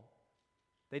with Paul.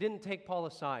 They didn't take Paul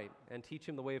aside and teach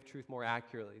him the way of truth more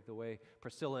accurately, the way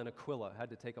Priscilla and Aquila had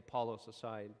to take Apollos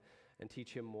aside and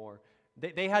teach him more.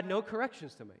 They had no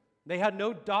corrections to make. They had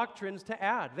no doctrines to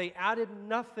add. They added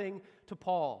nothing to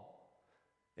Paul.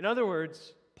 In other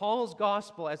words, Paul's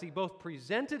gospel, as he both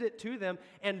presented it to them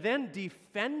and then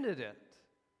defended it,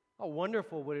 how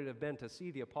wonderful would it have been to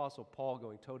see the Apostle Paul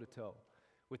going toe-to-toe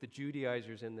with the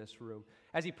Judaizers in this room.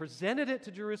 As he presented it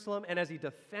to Jerusalem and as he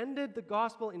defended the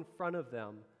gospel in front of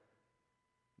them,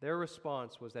 their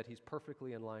response was that he's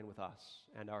perfectly in line with us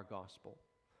and our gospel.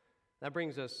 That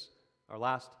brings us our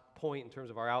last point in terms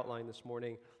of our outline this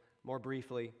morning, more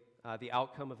briefly, the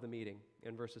outcome of the meeting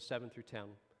in verses 7 through 10.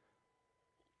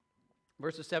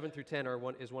 Verses 7 through 10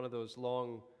 is one of those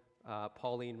long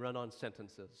Pauline run-on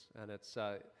sentences, and it's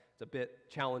a bit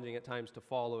challenging at times to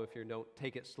follow if you don't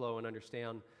take it slow and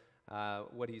understand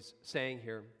what he's saying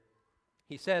here.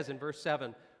 He says in verse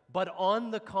 7, but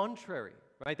on the contrary,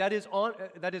 right? That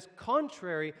is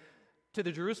contrary to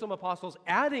the Jerusalem apostles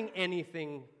adding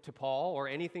anything to Paul or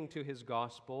anything to his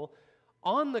gospel.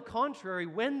 On the contrary,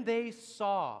 when they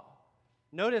saw,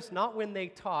 notice not when they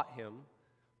taught him,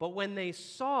 but when they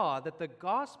saw that the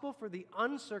gospel for the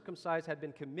uncircumcised had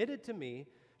been committed to me,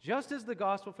 just as the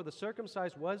gospel for the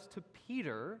circumcised was to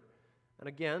Peter, and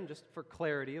again, just for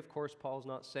clarity, of course, Paul's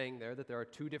not saying there that there are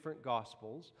two different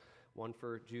gospels, one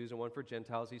for Jews and one for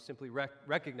Gentiles. He's simply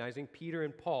recognizing Peter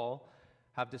and Paul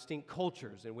have distinct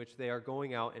cultures in which they are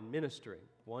going out and ministering,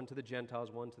 one to the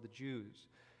Gentiles, one to the Jews.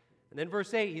 And then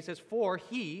verse 8, he says, for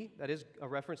he, that is a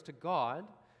reference to God,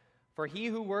 for he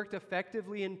who worked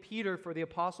effectively in Peter for the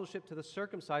apostleship to the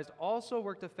circumcised also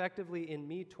worked effectively in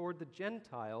me toward the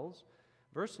Gentiles.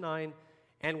 Verse 9,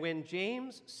 and when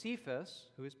James, Cephas,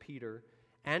 who is Peter,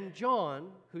 and John,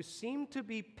 who seemed to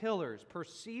be pillars,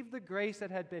 perceived the grace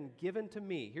that had been given to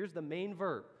me. Here's the main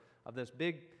verb of this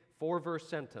big 4-verse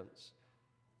sentence.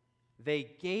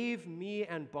 They gave me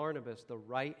and Barnabas the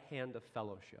right hand of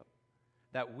fellowship,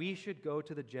 that we should go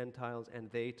to the Gentiles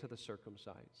and they to the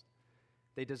circumcised.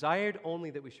 They desired only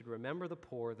that we should remember the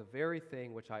poor, the very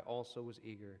thing which I also was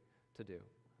eager to do.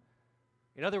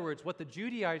 In other words, what the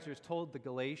Judaizers told the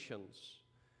Galatians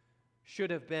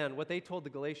should have been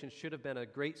a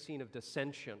great scene of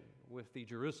dissension with the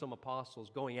Jerusalem apostles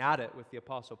going at it with the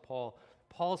apostle Paul.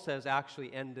 Paul says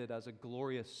actually ended as a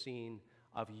glorious scene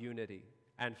of unity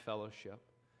and fellowship.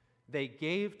 They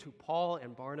gave to Paul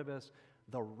and Barnabas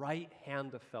the right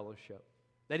hand of fellowship.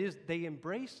 That is, they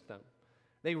embraced them.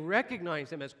 They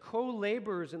recognized them as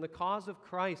co-laborers in the cause of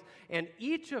Christ, and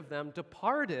each team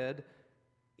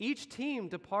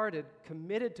departed,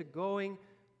 committed to going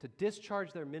to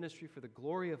discharge their ministry for the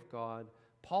glory of God,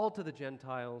 Paul to the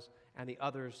Gentiles and the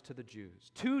others to the Jews.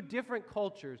 Two different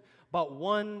cultures, but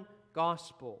one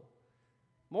gospel.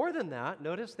 More than that,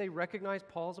 notice they recognized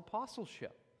Paul's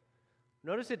apostleship.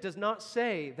 Notice it does not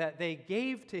say that they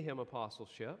gave to him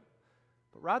apostleship,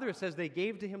 but rather it says they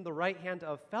gave to him the right hand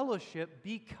of fellowship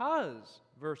because,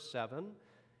 verse 7,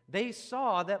 they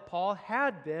saw that Paul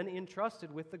had been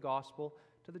entrusted with the gospel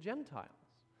to the Gentiles.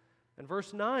 And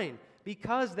verse 9,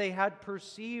 because they had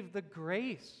perceived the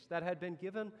grace that had been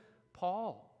given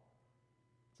Paul.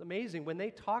 It's amazing. When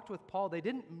they talked with Paul, they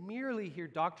didn't merely hear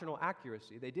doctrinal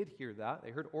accuracy. They did hear that.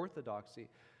 They heard orthodoxy.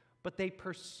 But they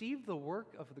perceived the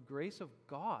work of the grace of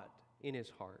God in his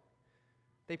heart.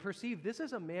 They perceived this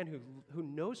is a man who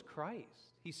knows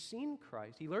Christ. He's seen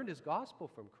Christ. He learned his gospel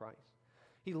from Christ.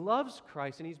 He loves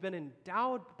Christ, and he's been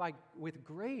endowed with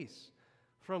grace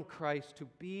from Christ to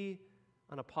be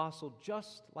an apostle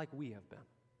just like we have been.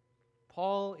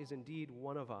 Paul is indeed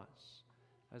one of us,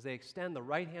 as they extend the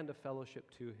right hand of fellowship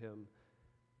to him,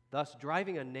 thus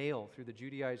driving a nail through the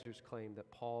Judaizers' claim that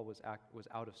Paul was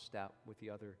out of step with the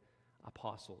other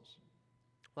apostles.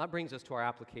 Well, that brings us to our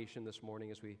application this morning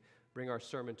as we bring our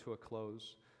sermon to a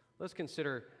close. Let's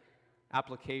consider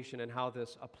application and how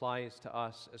this applies to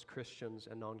us as Christians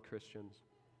and non-Christians.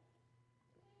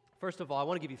 First of all, I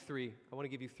want to give you three. I want to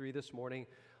give you three this morning.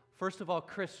 First of all,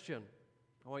 Christian.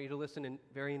 I want you to listen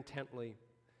very intently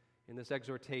in this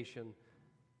exhortation.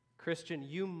 Christian,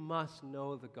 you must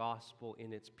know the gospel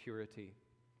in its purity.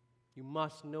 You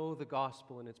must know the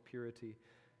gospel in its purity.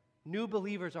 New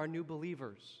believers are new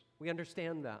believers. We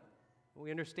understand that.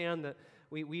 We understand that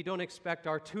we don't expect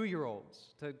our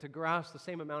 2-year-olds to grasp the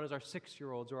same amount as our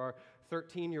 6-year-olds or our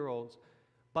 13-year-olds.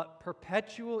 But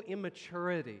perpetual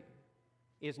immaturity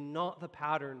is not the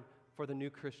pattern for the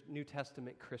New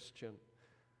Testament Christian.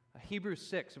 Hebrews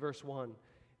 6, verse 1.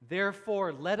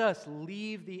 Therefore, let us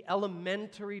leave the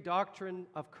elementary doctrine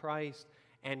of Christ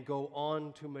and go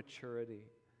on to maturity.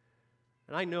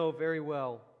 And I know very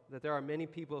well that there are many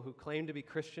people who claim to be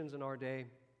Christians in our day.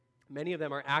 Many of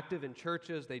them are active in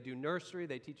churches. They do nursery.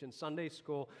 They teach in Sunday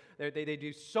school. They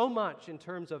do so much in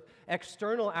terms of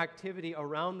external activity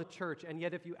around the church. And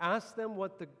yet, if you ask them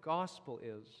what the gospel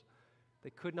is, they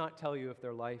could not tell you if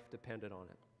their life depended on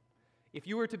it. If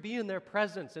you were to be in their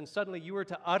presence and suddenly you were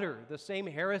to utter the same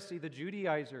heresy the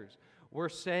Judaizers were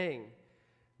saying,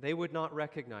 they would not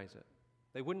recognize it.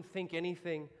 They wouldn't think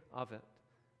anything of it.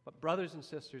 But brothers and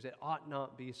sisters, it ought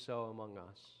not be so among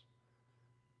us.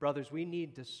 Brothers, we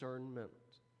need discernment.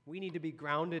 We need to be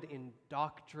grounded in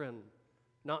doctrine,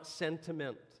 not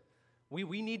sentiment.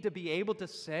 We need to be able to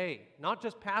say, not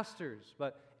just pastors,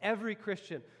 but every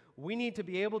Christian, we need to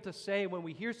be able to say when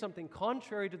we hear something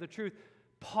contrary to the truth,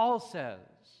 Paul says,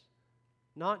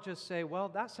 not just say, well,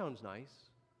 that sounds nice.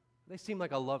 They seem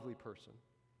like a lovely person.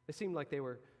 They seem like they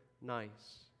were nice.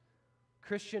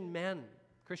 Christian men,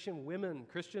 Christian women,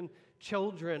 Christian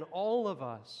children, all of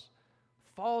us,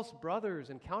 false brothers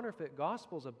and counterfeit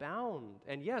gospels abound.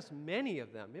 And yes, many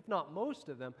of them, if not most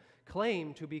of them,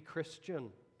 claim to be Christian.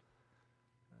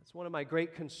 It's one of my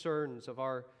great concerns of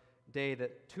our day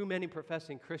that too many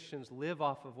professing Christians live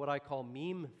off of what I call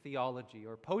meme theology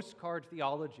or postcard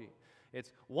theology.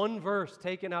 It's one verse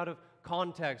taken out of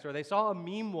context, or they saw a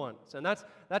meme once, and that's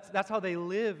how they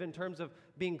live in terms of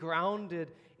being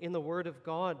grounded in the Word of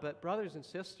God. But brothers and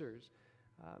sisters,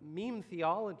 meme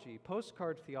theology,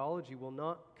 postcard theology will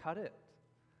not cut it.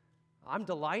 I'm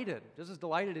delighted, just as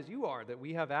delighted as you are, that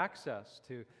we have access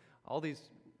to all these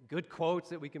good quotes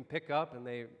that we can pick up, and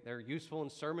they're useful in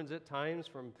sermons at times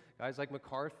from guys like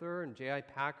MacArthur and J.I.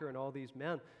 Packer and all these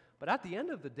men. But at the end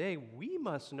of the day, we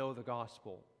must know the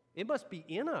gospel. It must be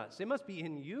in us. It must be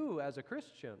in you as a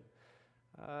Christian.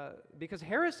 Because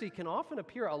heresy can often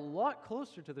appear a lot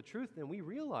closer to the truth than we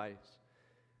realize.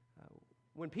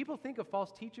 When people think of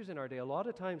false teachers in our day, a lot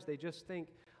of times they just think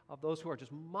of those who are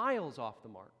just miles off the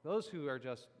mark, those who are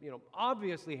just,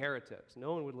 obviously heretics.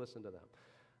 No one would listen to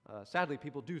them. Sadly,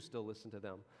 people do still listen to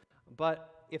them.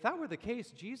 But if that were the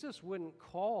case, Jesus he wouldn't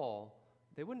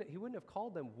have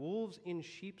called them wolves in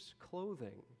sheep's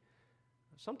clothing.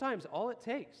 Sometimes all it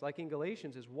takes, like in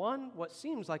Galatians, is what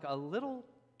seems like a little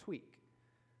tweak.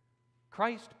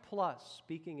 Christ plus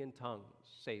speaking in tongues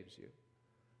saves you.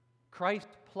 Christ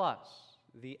plus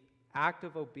the act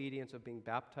of obedience of being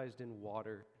baptized in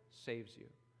water saves you.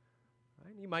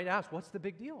 Right? You might ask, what's the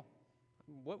big deal?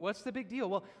 What's the big deal?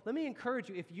 Well, let me encourage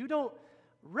you, if you don't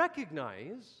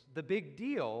recognize the big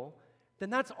deal, then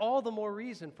that's all the more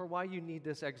reason for why you need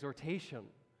this exhortation.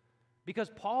 Because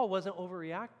Paul wasn't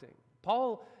overreacting.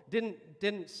 Paul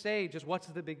didn't say just what's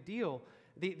the big deal.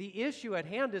 The issue at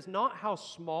hand is not how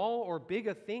small or big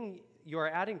a thing you are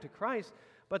adding to Christ,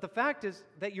 but the fact is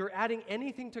that you're adding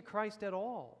anything to Christ at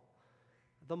all.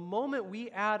 The moment we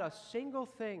add a single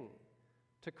thing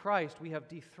to Christ, we have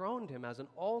dethroned him as an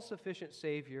all-sufficient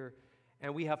Savior,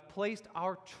 and we have placed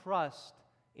our trust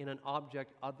in an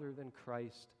object other than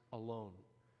Christ alone.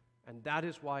 And that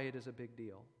is why it is a big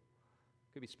deal.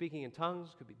 It could be speaking in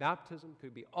tongues, could be baptism,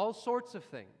 could be all sorts of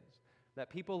things that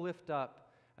people lift up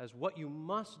as what you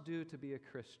must do to be a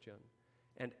Christian.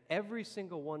 And every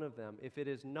single one of them, if it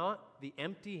is not the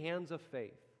empty hands of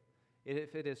faith,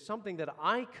 if it is something that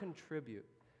I contribute,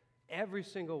 every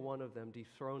single one of them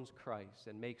dethrones Christ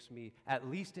and makes me, at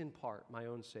least in part, my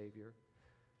own Savior.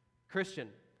 Christian,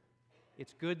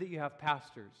 it's good that you have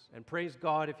pastors, and praise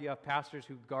God if you have pastors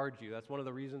who guard you. That's one of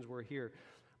the reasons we're here.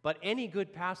 But any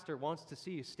good pastor wants to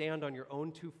see you stand on your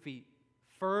own 2 feet,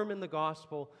 firm in the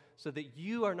gospel, so that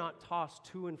you are not tossed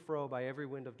to and fro by every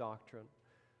wind of doctrine.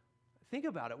 Think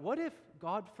about it. What if,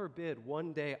 God forbid,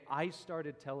 one day I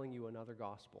started telling you another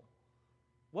gospel?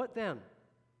 What then?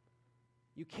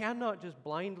 You cannot just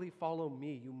blindly follow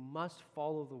me. You must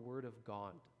follow the Word of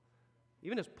God.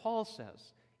 Even as Paul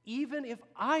says, even if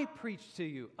I preach to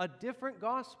you a different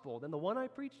gospel than the one I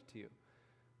preached to you,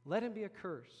 let him be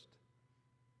accursed.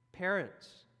 Parents,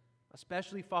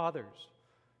 especially fathers,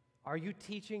 are you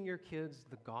teaching your kids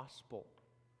the gospel?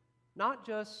 Not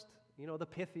just, the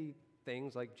pithy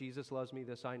things like Jesus loves me,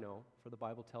 this I know, for the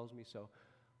Bible tells me so.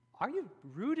 Are you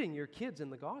rooting your kids in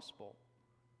the gospel?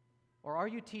 Or are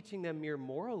you teaching them mere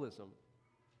moralism?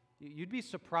 You'd be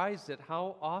surprised at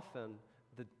how often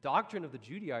the doctrine of the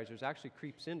Judaizers actually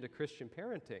creeps into Christian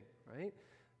parenting, right?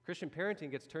 Christian parenting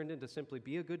gets turned into simply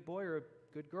be a good boy or a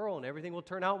good girl and everything will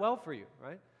turn out well for you,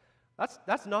 right?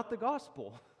 That's not the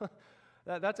gospel.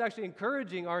 That's actually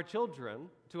encouraging our children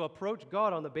to approach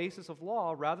God on the basis of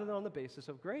law rather than on the basis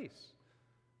of grace.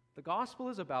 The gospel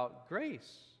is about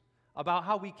grace, about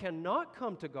how we cannot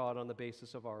come to God on the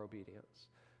basis of our obedience.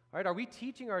 All right, are we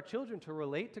teaching our children to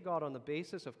relate to God on the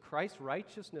basis of Christ's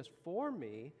righteousness for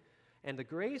me and the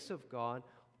grace of God,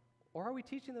 or are we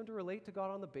teaching them to relate to God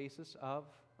on the basis of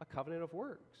a covenant of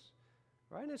works?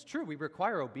 Right? And it's true, we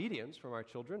require obedience from our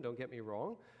children, don't get me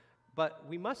wrong, but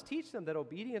we must teach them that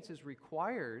obedience is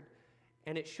required,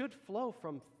 and it should flow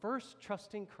from first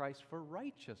trusting Christ for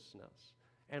righteousness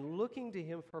and looking to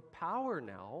Him for power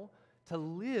now to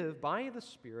live by the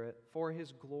Spirit for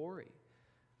His glory.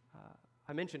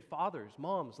 I mentioned fathers,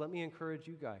 moms, let me encourage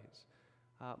you guys.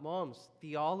 Moms,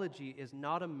 theology is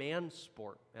not a man's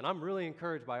sport, and I'm really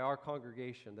encouraged by our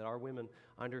congregation that our women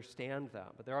understand that.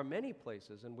 But there are many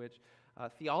places in which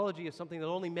theology is something that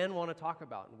only men want to talk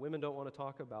about and women don't want to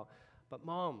talk about. But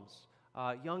moms,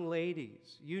 young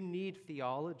ladies, you need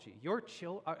theology. Your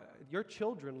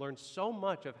children learn so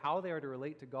much of how they are to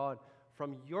relate to God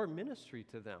from your ministry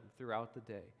to them throughout the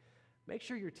day. Make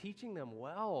sure you're teaching them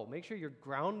well. Make sure you're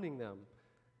grounding them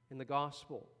in the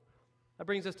gospel. That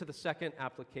brings us to the second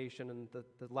application, and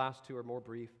the last two are more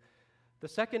brief. The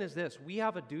second is this: we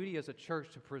have a duty as a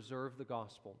church to preserve the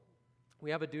gospel.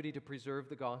 We have a duty to preserve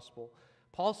the gospel.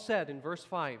 Paul said in verse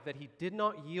 5 that he did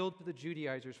not yield to the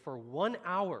Judaizers for 1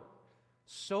 hour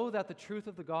so that the truth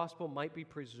of the gospel might be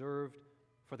preserved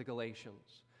for the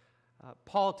Galatians.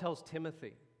 Paul tells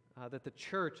Timothy that the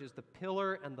church is the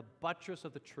pillar and the buttress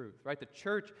of the truth, right? The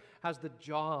church has the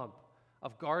job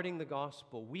of guarding the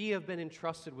gospel. We have been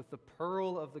entrusted with the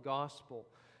pearl of the gospel.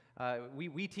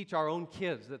 We teach our own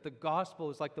kids that the gospel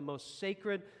is like the most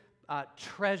sacred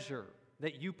treasure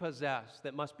that you possess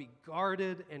that must be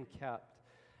guarded and kept.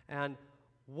 And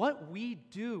what we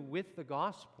do with the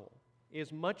gospel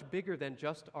is much bigger than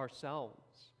just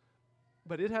ourselves,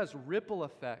 but it has ripple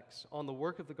effects on the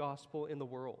work of the gospel in the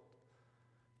world.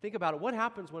 Think about it. What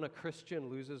happens when a Christian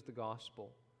loses the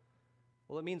gospel?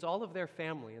 Well, it means all of their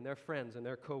family and their friends and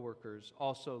their coworkers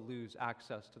also lose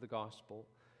access to the gospel.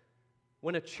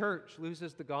 When a church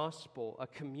loses the gospel, a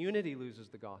community loses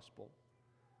the gospel.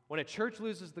 When a church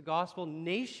loses the gospel,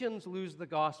 nations lose the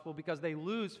gospel because they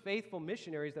lose faithful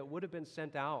missionaries that would have been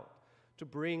sent out to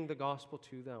bring the gospel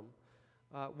to them.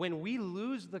 When we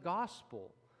lose the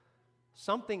gospel,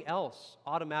 something else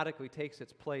automatically takes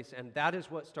its place, and that is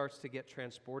what starts to get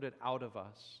transported out of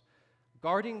us.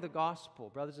 Guarding the gospel,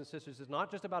 brothers and sisters, is not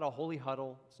just about a holy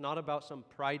huddle. It's not about some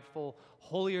prideful,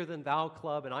 holier-than-thou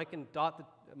club, and I can dot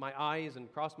my I's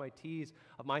and cross my T's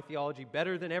of my theology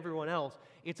better than everyone else.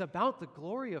 It's about the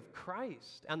glory of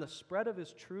Christ and the spread of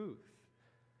His truth.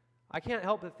 I can't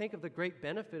help but think of the great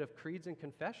benefit of creeds and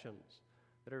confessions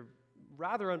that are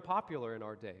rather unpopular in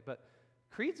our day, but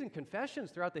creeds and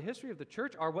confessions throughout the history of the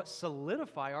church are what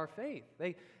solidify our faith.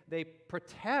 They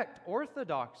protect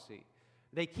orthodoxy.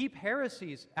 They keep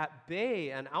heresies at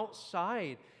bay and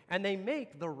outside, and they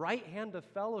make the right hand of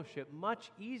fellowship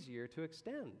much easier to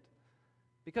extend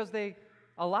because they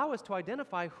allow us to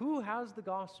identify who has the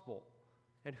gospel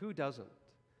and who doesn't.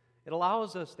 They allow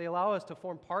us to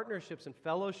form partnerships and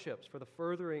fellowships for the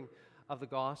furthering of the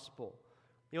gospel.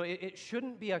 It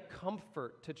shouldn't be a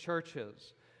comfort to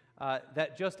churches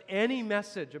that just any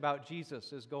message about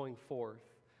Jesus is going forth.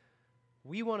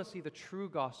 We want to see the true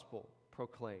gospel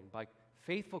proclaimed by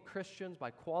faithful Christians,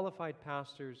 by qualified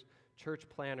pastors, church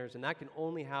planners, and that can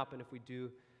only happen if we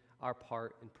do our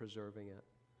part in preserving it.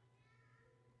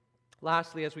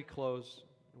 Lastly, as we close,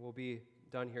 we'll be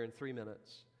done here in 3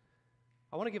 minutes,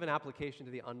 I want to give an application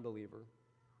to the unbeliever.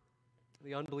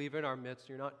 The unbeliever in our midst,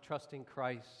 you're not trusting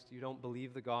Christ, you don't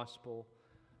believe the gospel.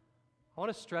 I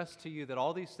want to stress to you that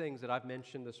all these things that I've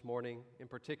mentioned this morning, in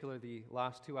particular the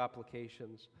last 2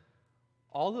 applications,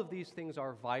 all of these things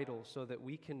are vital so that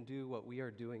we can do what we are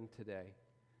doing today,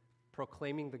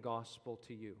 proclaiming the gospel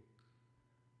to you,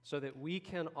 so that we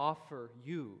can offer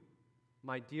you,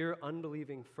 my dear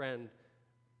unbelieving friend,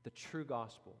 the true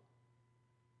gospel.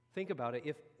 Think about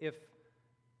it. If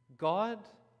God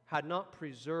had not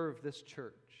preserved this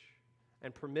church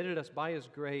and permitted us by His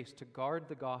grace to guard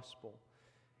the gospel,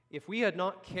 if we had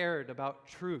not cared about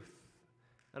truth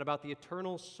and about the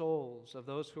eternal souls of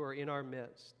those who are in our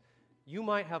midst, you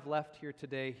might have left here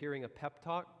today hearing a pep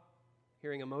talk,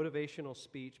 hearing a motivational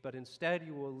speech, but instead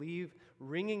you will leave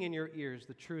ringing in your ears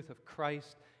the truth of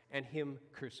Christ and Him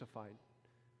crucified.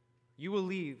 You will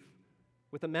leave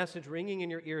with a message ringing in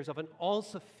your ears of an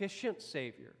all-sufficient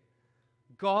Savior,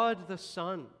 God the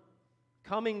Son,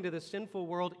 coming to the sinful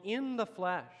world in the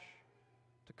flesh,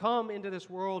 to come into this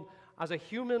world as a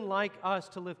human like us,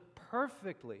 to live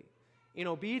perfectly in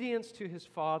obedience to His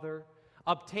Father,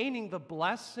 obtaining the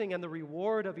blessing and the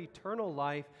reward of eternal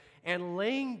life, and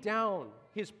laying down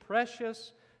His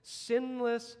precious,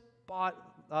 sinless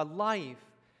life,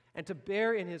 and to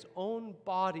bear in His own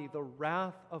body the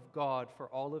wrath of God for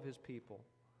all of His people.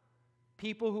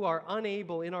 People who are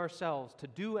unable in ourselves to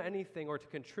do anything or to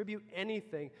contribute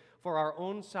anything for our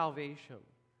own salvation.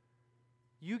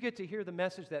 You get to hear the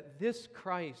message that this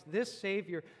Christ, this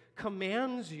Savior,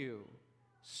 commands you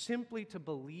simply to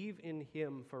believe in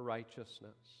Him for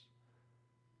righteousness.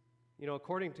 You know,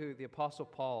 according to the Apostle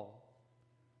Paul,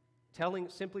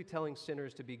 simply telling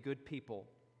sinners to be good people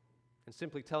and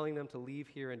simply telling them to leave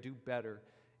here and do better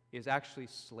is actually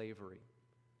slavery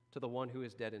to the one who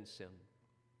is dead in sin.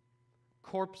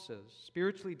 Corpses,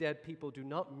 spiritually dead people, do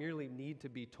not merely need to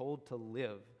be told to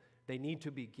live, they need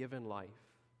to be given life.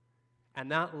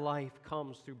 And that life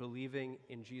comes through believing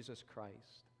in Jesus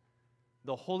Christ.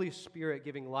 The Holy Spirit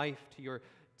giving life to your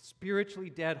spiritually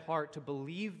dead heart to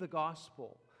believe the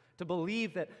gospel, to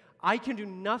believe that I can do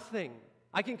nothing,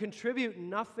 I can contribute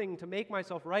nothing to make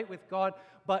myself right with God,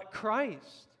 but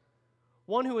Christ,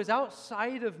 one who is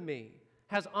outside of me,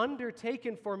 has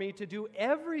undertaken for me to do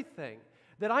everything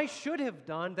that I should have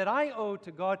done, that I owe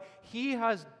to God. He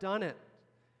has done it,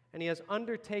 and He has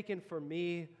undertaken for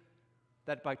me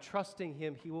that by trusting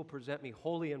Him, He will present me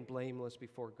holy and blameless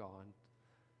before God.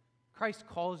 Christ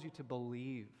calls you to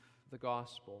believe the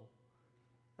gospel.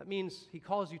 That means He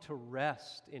calls you to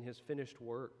rest in His finished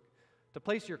work, to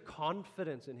place your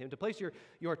confidence in Him, to place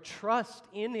your trust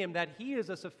in Him, that He is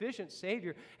a sufficient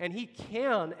Savior, and He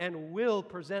can and will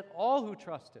present all who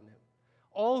trust in Him,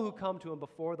 all who come to Him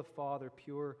before the Father,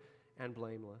 pure and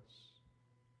blameless.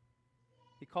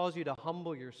 He calls you to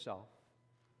humble yourself,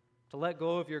 to let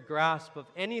go of your grasp of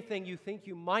anything you think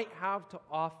you might have to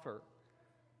offer,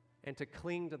 and to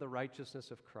cling to the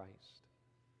righteousness of Christ.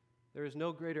 There is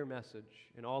no greater message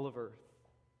in all of earth.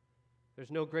 There's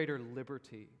no greater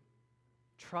liberty.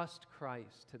 Trust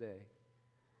Christ today.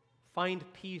 Find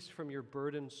peace from your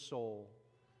burdened soul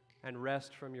and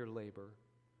rest from your labor.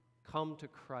 Come to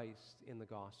Christ in the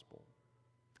gospel.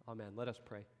 Amen. Let us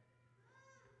pray.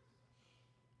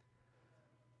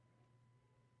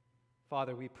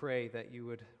 Father, we pray that you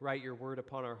would write your word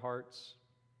upon our hearts.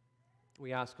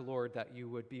 We ask, Lord, that you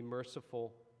would be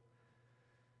merciful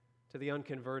to the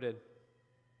unconverted.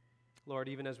 Lord,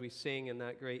 even as we sing in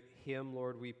that great hymn,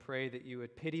 Lord, we pray that you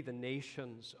would pity the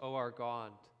nations, O our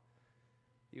God.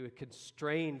 You would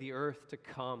constrain the earth to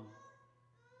come.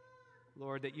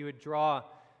 Lord, that you would draw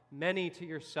many to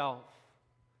yourself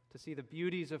to see the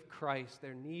beauties of Christ,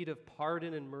 their need of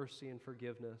pardon and mercy and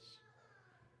forgiveness.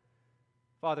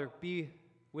 Father, be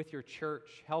with your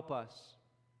church. Help us.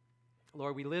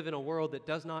 Lord, we live in a world that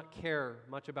does not care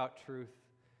much about truth.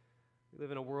 We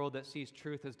live in a world that sees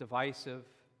truth as divisive.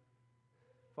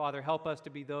 Father, help us to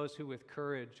be those who with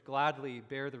courage gladly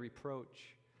bear the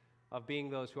reproach of being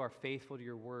those who are faithful to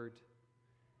your word.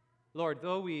 Lord,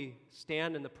 though we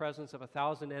stand in the presence of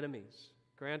 1,000 enemies,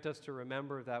 grant us to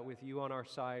remember that with you on our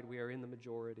side, we are in the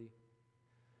majority.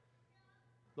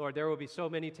 Lord, there will be so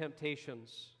many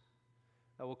temptations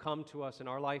that will come to us in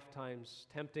our lifetimes,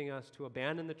 tempting us to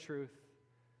abandon the truth,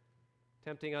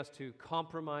 tempting us to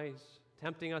compromise,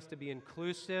 tempting us to be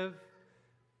inclusive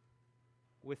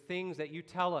with things that you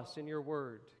tell us in your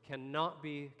word cannot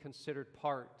be considered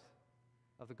part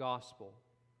of the gospel.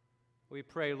 We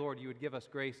pray, Lord, you would give us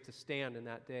grace to stand in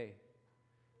that day.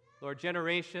 Lord,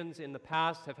 generations in the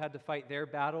past have had to fight their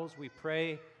battles. We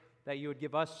pray that you would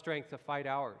give us strength to fight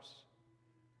ours,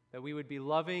 that we would be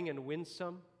loving and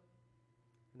winsome,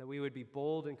 and that we would be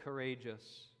bold and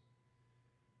courageous.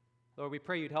 Lord, we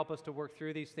pray you'd help us to work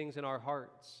through these things in our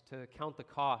hearts, to count the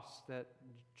costs, that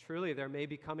truly there may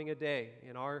be coming a day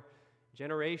in our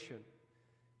generation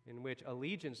in which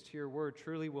allegiance to your word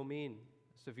truly will mean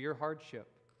severe hardship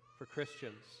for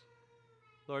Christians.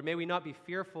 Lord, may we not be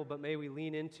fearful, but may we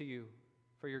lean into you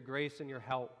for your grace and your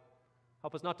help.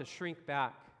 Help us not to shrink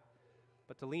back,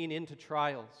 but to lean into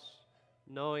trials,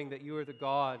 knowing that you are the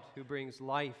God who brings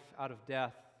life out of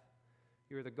death.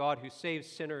 You are the God who saves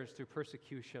sinners through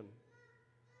persecution.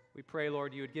 We pray,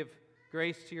 Lord, you would give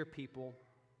grace to your people.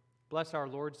 Bless our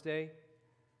Lord's Day.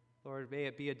 Lord, may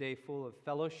it be a day full of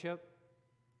fellowship,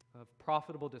 of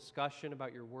profitable discussion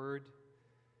about your word.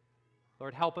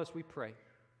 Lord, help us, we pray.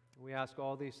 We ask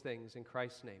all these things in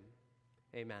Christ's name.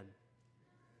 Amen.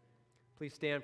 Please stand.